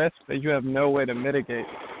lot of risk that you have no way to mitigate,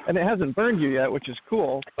 and it hasn't burned you yet, which is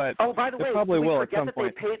cool. But by the way, it probably will at some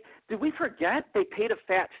point. Did we forget they paid a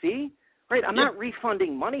fat fee? Right, I'm not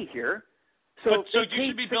refunding money here. So you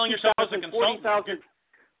should be billing yourself as a consultant.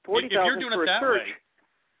 If you're doing it that way,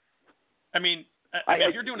 I mean,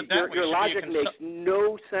 if you're doing it that way, your logic makes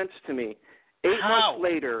no sense to me. 8 months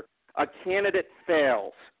later, a candidate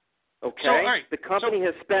fails. Okay, the company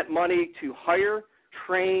has spent money to hire,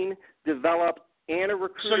 train, develop, and a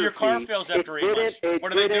recruiter. So your car fails after 8 months.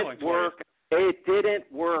 What are they doing for you? It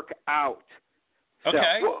didn't work out.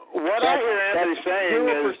 Okay. What I hear Anthony saying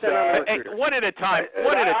is one at a time.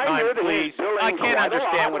 One at a time, please. I can't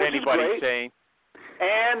understand what anybody's saying.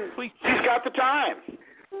 And he's got the time.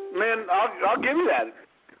 Man, I'll give you that.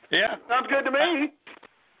 Yeah. Sounds good to me.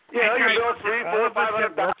 You know, you're doing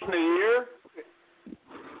 $300,000, $400,000 a year.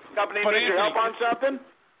 Company needs your help on something.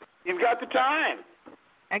 You've got the time.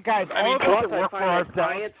 And guys, all of us that work for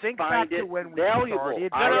ourselves, think back to when we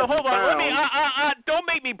started. No, hold on. Don't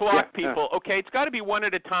make me block people. Okay, it's got to be one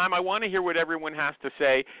at a time. I want to hear what everyone has to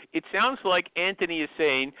say. It sounds like Anthony is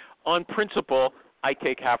saying, on principle, I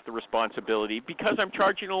take half the responsibility because I'm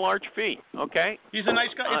charging a large fee, okay? He's a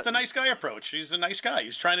nice guy. It's a nice guy approach. He's a nice guy.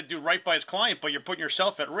 He's trying to do right by his client, but you're putting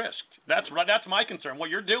yourself at risk. That's my concern.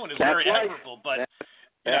 What you're doing is very admirable, but,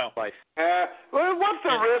 you know. Well, what's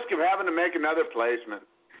the risk of having to make another placement?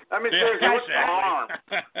 I mean, seriously, what's the harm?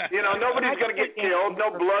 You know, nobody's going to get killed.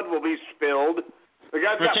 No blood will be spilled. The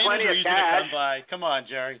guy's got plenty of cash. Come on,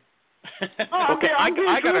 Jerry. Okay, I'm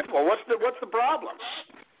being truthful. What's the problem?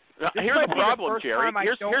 Here's the problem, Jerry.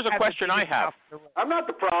 Here's a question I have. I'm not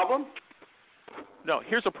the problem. No,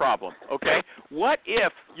 here's a problem, okay? What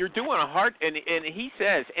if you're doing a hard, and he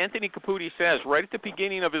says, Anthony Caputi says right at the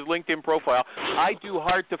beginning of his LinkedIn profile, I do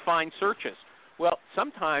hard-to-find searches. Well,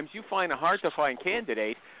 sometimes you find a hard-to-find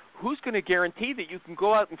candidate. Who's going to guarantee that you can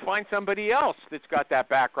go out and find somebody else that's got that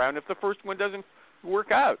background if the first one doesn't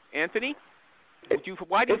work out? Anthony,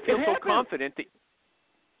 why do you feel so confident that...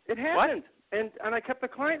 It happened, and I kept the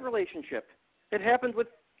client relationship. It happened with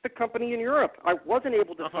the company in Europe. I wasn't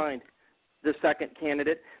able to find the second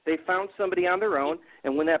candidate. They found somebody on their own,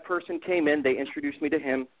 and when that person came in, they introduced me to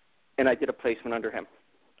him, and I did a placement under him.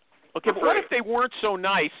 Okay, but what if they weren't so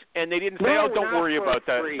nice and they didn't say, don't worry about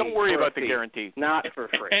that. Don't worry about the guarantee. Not for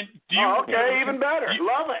free. And do you, okay, even better.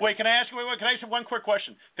 Love it. Wait, can I ask you one quick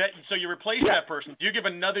question? So you replace that person. Do you give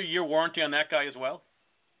another year warranty on that guy as well?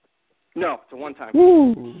 No, it's a one-time.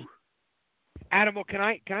 Woo. Animal, can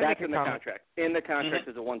I That's make a in comment? the contract. In the contract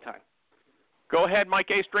is a one-time. Go ahead, Mike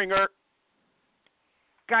A. Stringer.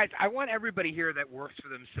 Guys, I want everybody here that works for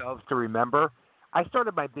themselves to remember, I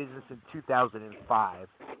started my business in 2005.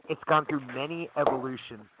 It's gone through many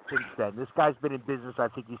evolutions since then. This guy's been in business, I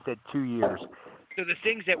think he said, 2 years. So the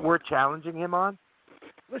things that we're challenging him on,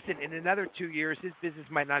 listen, in another 2 years, his business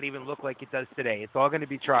might not even look like it does today. It's all going to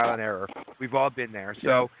be trial and error. We've all been there.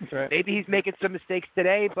 So maybe he's making some mistakes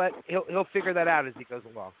today, but he'll figure that out as he goes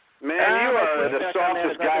along. Man, you are the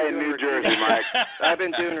softest guy in New Jersey, Mike. I've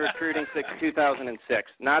been doing recruiting since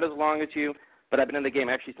 2006. Not as long as you, but I've been in the game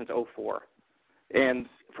actually since 2004. And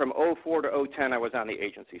from 2004 to 2010, I was on the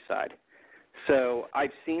agency side. So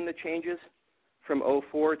I've seen the changes from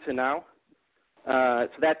 2004 to now. So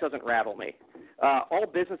that doesn't rattle me. All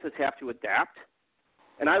businesses have to adapt,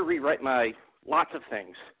 and I rewrite lots of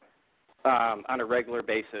things on a regular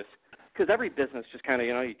basis because every business just kind of,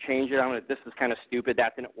 you change it. This is kind of stupid.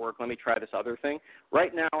 That didn't work. Let me try this other thing.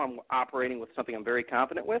 Right now I'm operating with something I'm very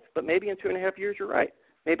confident with, but maybe in 2.5 years you're right.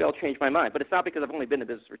 Maybe I'll change my mind. But it's not because I've only been in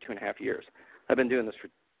business for 2.5 years. I've been doing this for,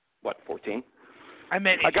 14? I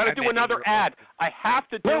got to do another ad. I have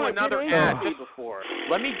to do another ad. Before.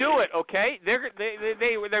 Let me do it, okay? They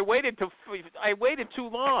waited I waited too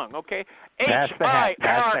long, okay? HIRETUAL,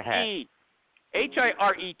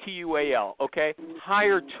 okay?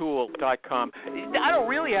 HireTool.com. I don't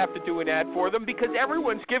really have to do an ad for them because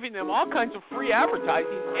everyone's giving them all kinds of free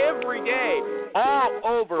advertising every day, all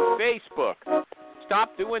over Facebook.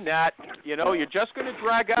 Stop doing that. You're just going to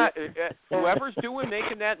drag out whoever's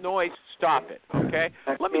making that noise. Stop it, okay?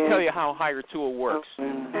 Let me tell you how HireTool works. But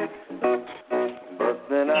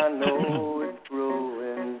then I know it's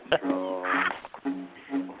growing strong.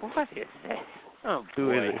 What is that? Oh,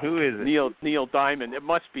 Who is it? Neil Diamond. It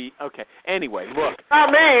must be okay. Anyway, look.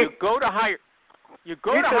 Not me. You go to HireTool. You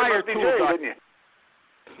go to. Do you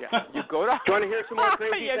want to hear some more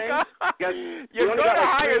crazy things? You go to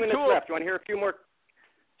HireTool. Do you want to hear a few more?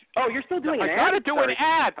 Oh, you're still doing an ad? I got to do an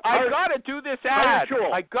ad. I got to do this ad.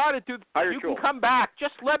 HireTool. I got to do. You can come back.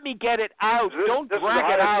 Just let me get it out. Don't this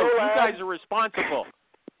drag it out. You guys are responsible.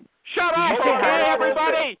 Shut up, okay,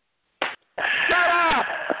 everybody. Shut up.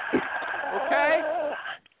 Okay?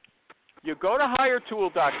 You go to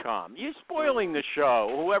HireTool.com. You're spoiling the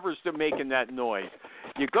show, whoever's making that noise.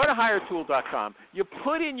 You go to HireTool.com. You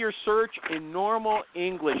put in your search in normal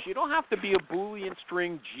English. You don't have to be a Boolean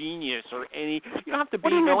string genius or any. You don't have to be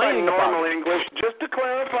anything about normal English? Just to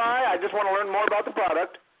clarify, I just want to learn more about the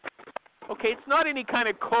product. Okay, it's not any kind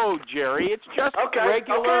of code, Jerry. It's just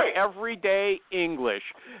regular, everyday English.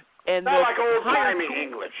 And not like old-timey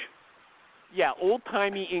English. Yeah,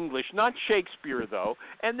 old-timey English, not Shakespeare, though.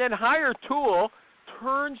 And then HireTool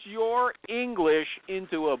turns your English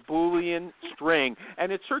into a Boolean string,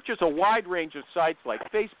 and it searches a wide range of sites like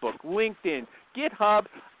Facebook, LinkedIn, GitHub,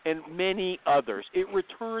 and many others. It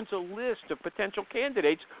returns a list of potential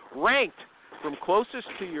candidates ranked from closest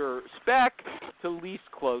to your spec to least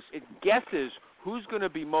close. It guesses who's going to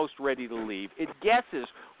be most ready to leave. It guesses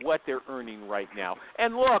what they're earning right now.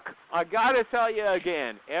 And look, I got to tell you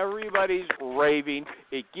again, everybody's raving.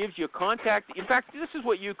 It gives you contact. In fact, this is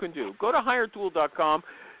what you can do. Go to HireTool.com,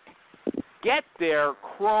 get their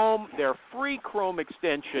free Chrome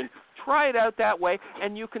extension, try it out that way,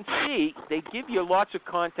 and you can see they give you lots of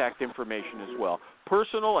contact information as well,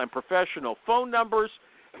 personal and professional phone numbers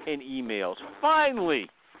and emails. Finally,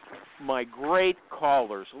 my great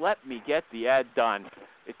callers, let me get the ad done.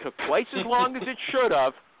 It took twice as long as it should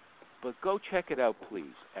have, but go check it out,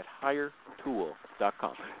 please, at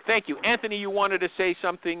HireTool.com. Thank you. Anthony, you wanted to say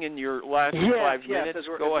something in your last 5 minutes?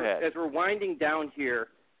 Go ahead. As we're winding down here,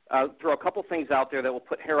 throw a couple things out there that will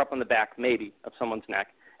put hair up on the back, maybe, of someone's neck.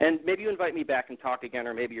 And maybe you invite me back and talk again,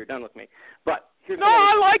 or maybe you're done with me. But No,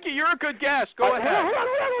 I like it. You're a good guest. Go ahead. Hold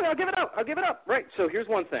on. I'll give it up. Right. So here's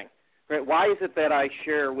one thing. Right. Why is it that I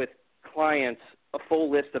share with clients a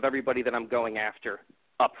full list of everybody that I'm going after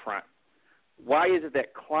up front? Why is it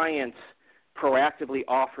that clients proactively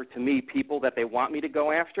offer to me people that they want me to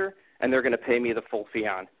go after, and they're going to pay me the full fee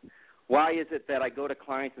on? Why is it that I go to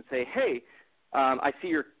clients and say, hey, I see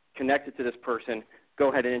you're connected to this person.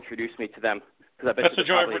 Go ahead and introduce me to them. Because I bet that's you the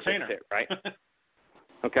joy of probably a good retainer, fit, right?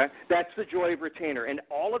 Okay? That's the joy of retainer. And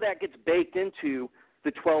all of that gets baked into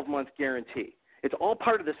the 12-month guarantee. It's all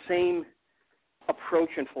part of the same approach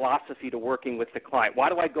and philosophy to working with the client. Why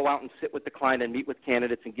do I go out and sit with the client and meet with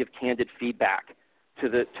candidates and give candid feedback to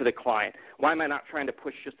the client? Why am I not trying to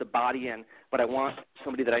push just a body in, but I want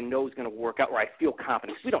somebody that I know is going to work out where I feel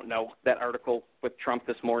confident? We don't know that article with Trump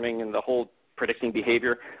this morning and the whole predicting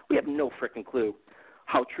behavior. We have no freaking clue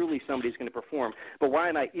how truly somebody's going to perform. But why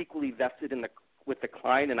am I equally vested with the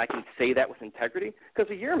client, and I can say that with integrity?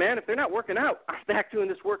 Because a year, man, if they're not working out, I'm back doing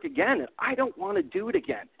this work again, and I don't want to do it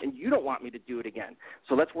again, and you don't want me to do it again.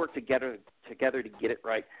 So let's work together to get it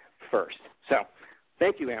right first. So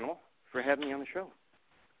thank you, Animal, for having me on the show.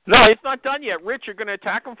 No, it's not done yet. Rich, you're going to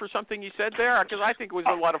attack him for something you said there? Because I think it was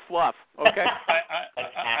a lot of fluff. Okay?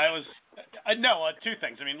 Two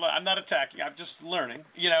things. I mean, look, I'm not attacking. I'm just learning.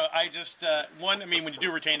 One, I mean, when you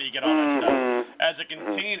do retainer, you get all that stuff.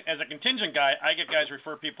 As a contingent guy, I get guys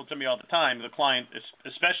refer people to me all the time, the client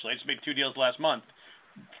especially. I just made 2 deals last month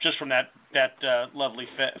just from that lovely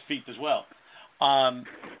feat as well.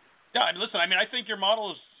 Listen, I mean, I think your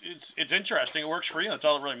model is it's interesting. It works for you. That's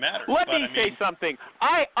all that really matters. Let me say something.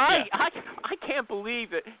 I can't believe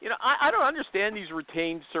that. I don't understand these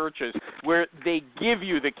retained searches where they give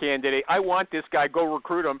you the candidate. I want this guy. Go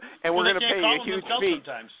recruit him, and we're going to pay you a huge fee.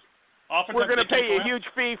 We're going to pay you a huge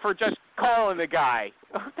fee for just calling the guy.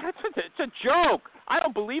 It's a joke. I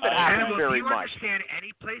don't believe it happens very much. Do you understand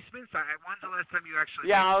any placements? When's the last time you actually?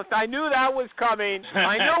 Yeah, I knew that was coming.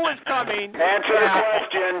 Answer the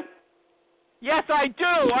question. Yes, I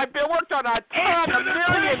do. I've been worked on a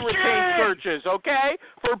million retained searches, okay,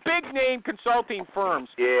 for big-name consulting firms.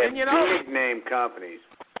 Yeah, and, big-name companies.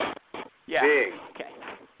 Yeah. Big. Okay.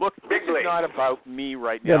 Look, this is not about me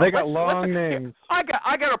right now. Yeah, they got long names. I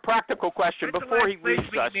got a practical question before he leaves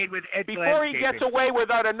us. Before he gets away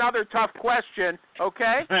without another tough question,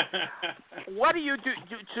 okay? What do you do?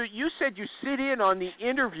 So you said you sit in on the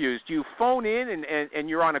interviews. Do you phone in and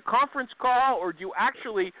you're on a conference call, or do you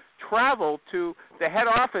actually travel to the head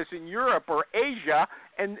office in Europe or Asia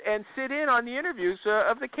and sit in on the interviews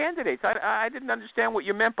of the candidates? I didn't understand what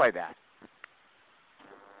you meant by that.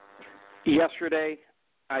 Yesterday,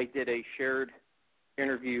 I did a shared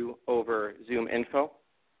interview over Zoom Info.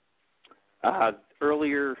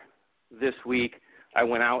 Earlier this week, I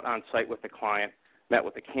went out on site with the client, met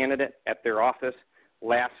with the candidate at their office.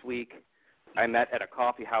 Last week, I met at a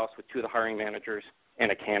coffee house with 2 of the hiring managers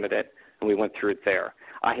and a candidate, and we went through it there.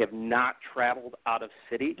 I have not traveled out of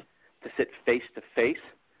city to sit face-to-face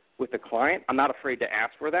with the client. I'm not afraid to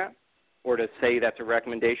ask for that or to say that's a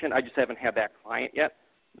recommendation. I just haven't had that client yet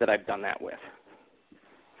that I've done that with.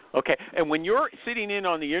 Okay, and when you're sitting in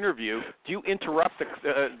on the interview, do you interrupt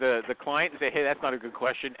the client and say, "Hey, that's not a good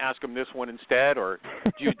question. Ask him this one instead," or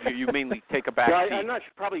do you mainly take a back seat? I'm not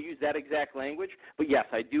sure, probably use that exact language, but yes,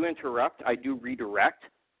 I do interrupt, I do redirect,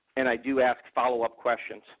 and I do ask follow-up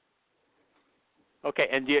questions. Okay,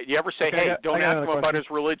 and do you ever say, "Hey, don't ask him about his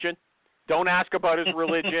religion"? Don't ask about his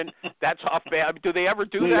religion. That's off bad. Do they ever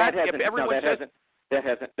do that? That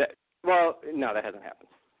hasn't happened.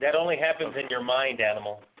 That only happens in your mind,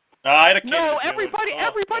 Animal. No,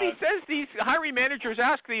 everybody says these hiring managers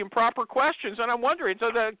ask the improper questions, and I'm wondering,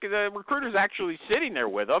 so the recruiter's actually sitting there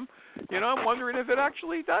with them. I'm wondering if it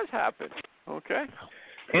actually does happen. Okay.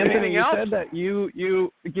 Anthony, you said that you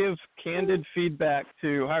give candid feedback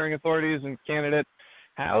to hiring authorities and candidates.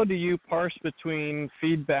 How do you parse between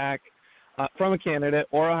feedback from a candidate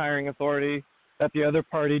or a hiring authority that the other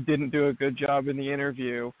party didn't do a good job in the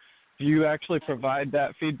interview? Do you actually provide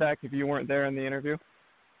that feedback if you weren't there in the interview?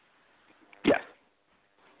 Yes.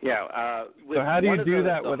 Yeah. So how do you do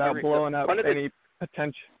that without blowing up any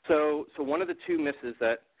potential? So one of the 2 misses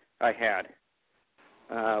that I had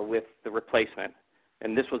with the replacement,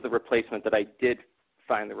 and this was the replacement that I did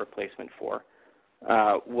find the replacement for,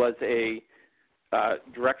 was a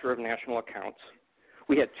director of national accounts.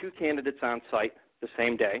 We had 2 candidates on site the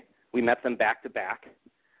same day. We met them back to back.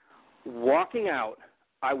 Walking out,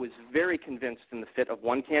 I was very convinced in the fit of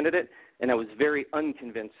one candidate, and I was very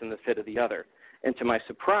unconvinced in the fit of the other. And to my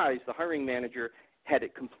surprise, the hiring manager had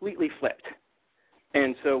it completely flipped.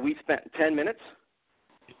 And so we spent 10 minutes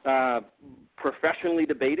professionally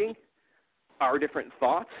debating our different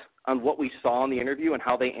thoughts on what we saw in the interview and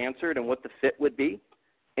how they answered and what the fit would be.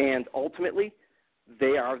 And ultimately,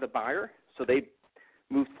 they are the buyer, so they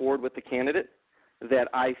moved forward with the candidate that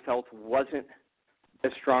I felt wasn't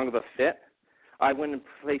as strong of a fit. I went and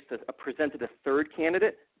presented a third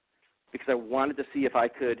candidate because I wanted to see if I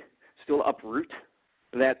could still uproot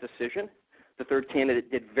that decision. The third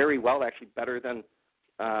candidate did very well, actually better than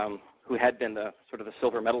who had been the sort of the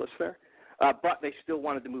silver medalist there. But they still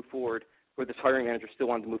wanted to move forward, or this hiring manager still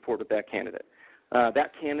wanted to move forward with that candidate.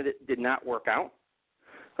 That candidate did not work out.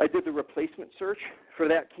 I did the replacement search for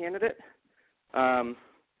that candidate,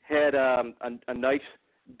 had a nice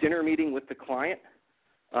dinner meeting with the client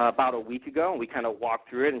about a week ago, and we kind of walked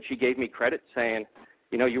through it, and she gave me credit saying,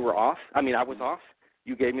 you know, you were off. I mean, I was off.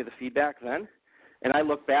 You gave me the feedback then. And I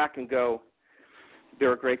look back and go,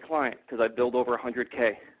 they're a great client because I billed over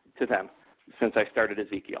 $100K to them since I started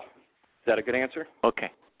Ezekiel. Is that a good answer?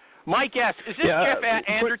 Okay. My guess, is this Jeff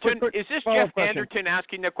Anderton? Is this Jeff Anderton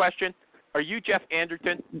asking the question? Are you Jeff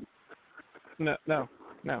Anderton? No.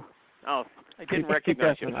 Oh, I didn't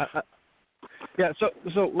recognize you.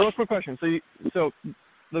 So real quick question. So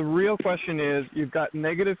the real question is, you've got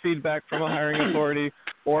negative feedback from a hiring authority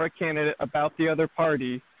or a candidate about the other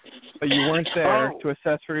party, but you weren't there to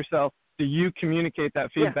assess for yourself. Do you communicate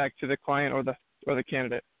that feedback to the client or the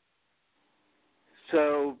candidate?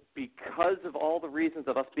 So because of all the reasons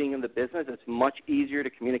of us being in the business, it's much easier to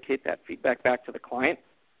communicate that feedback back to the client,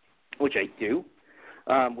 which I do.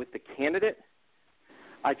 With the candidate,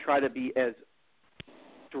 I try to be as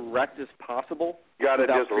direct as possible. You got to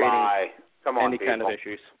just lie. Come on, any people. kind of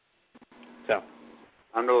issues. So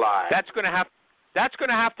I'm to lie. That's going to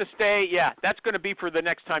have to stay. Yeah, that's going to be for the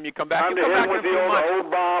next time you come back. I'm He'll to come him back with in a few months.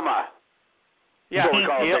 the Obama. Yeah,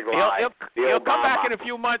 he'll come back in a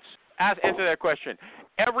few months. Answer that question.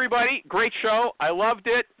 Everybody, great show. I loved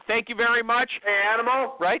it. Thank you very much. Hey,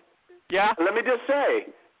 Animal. Right? Yeah. Let me just say,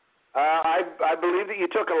 I believe that you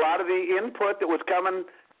took a lot of the input that was coming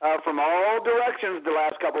from all directions the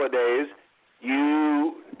last couple of days.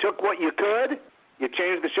 You took what you could. You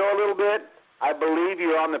changed the show a little bit. I believe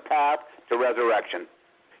you're on the path to resurrection.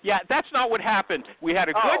 Yeah, that's not what happened. We had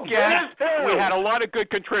a good guest. We had a lot of good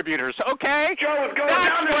contributors. Okay? Joe is going that's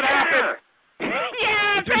down the what chair. happened.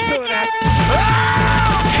 Yeah, thank you.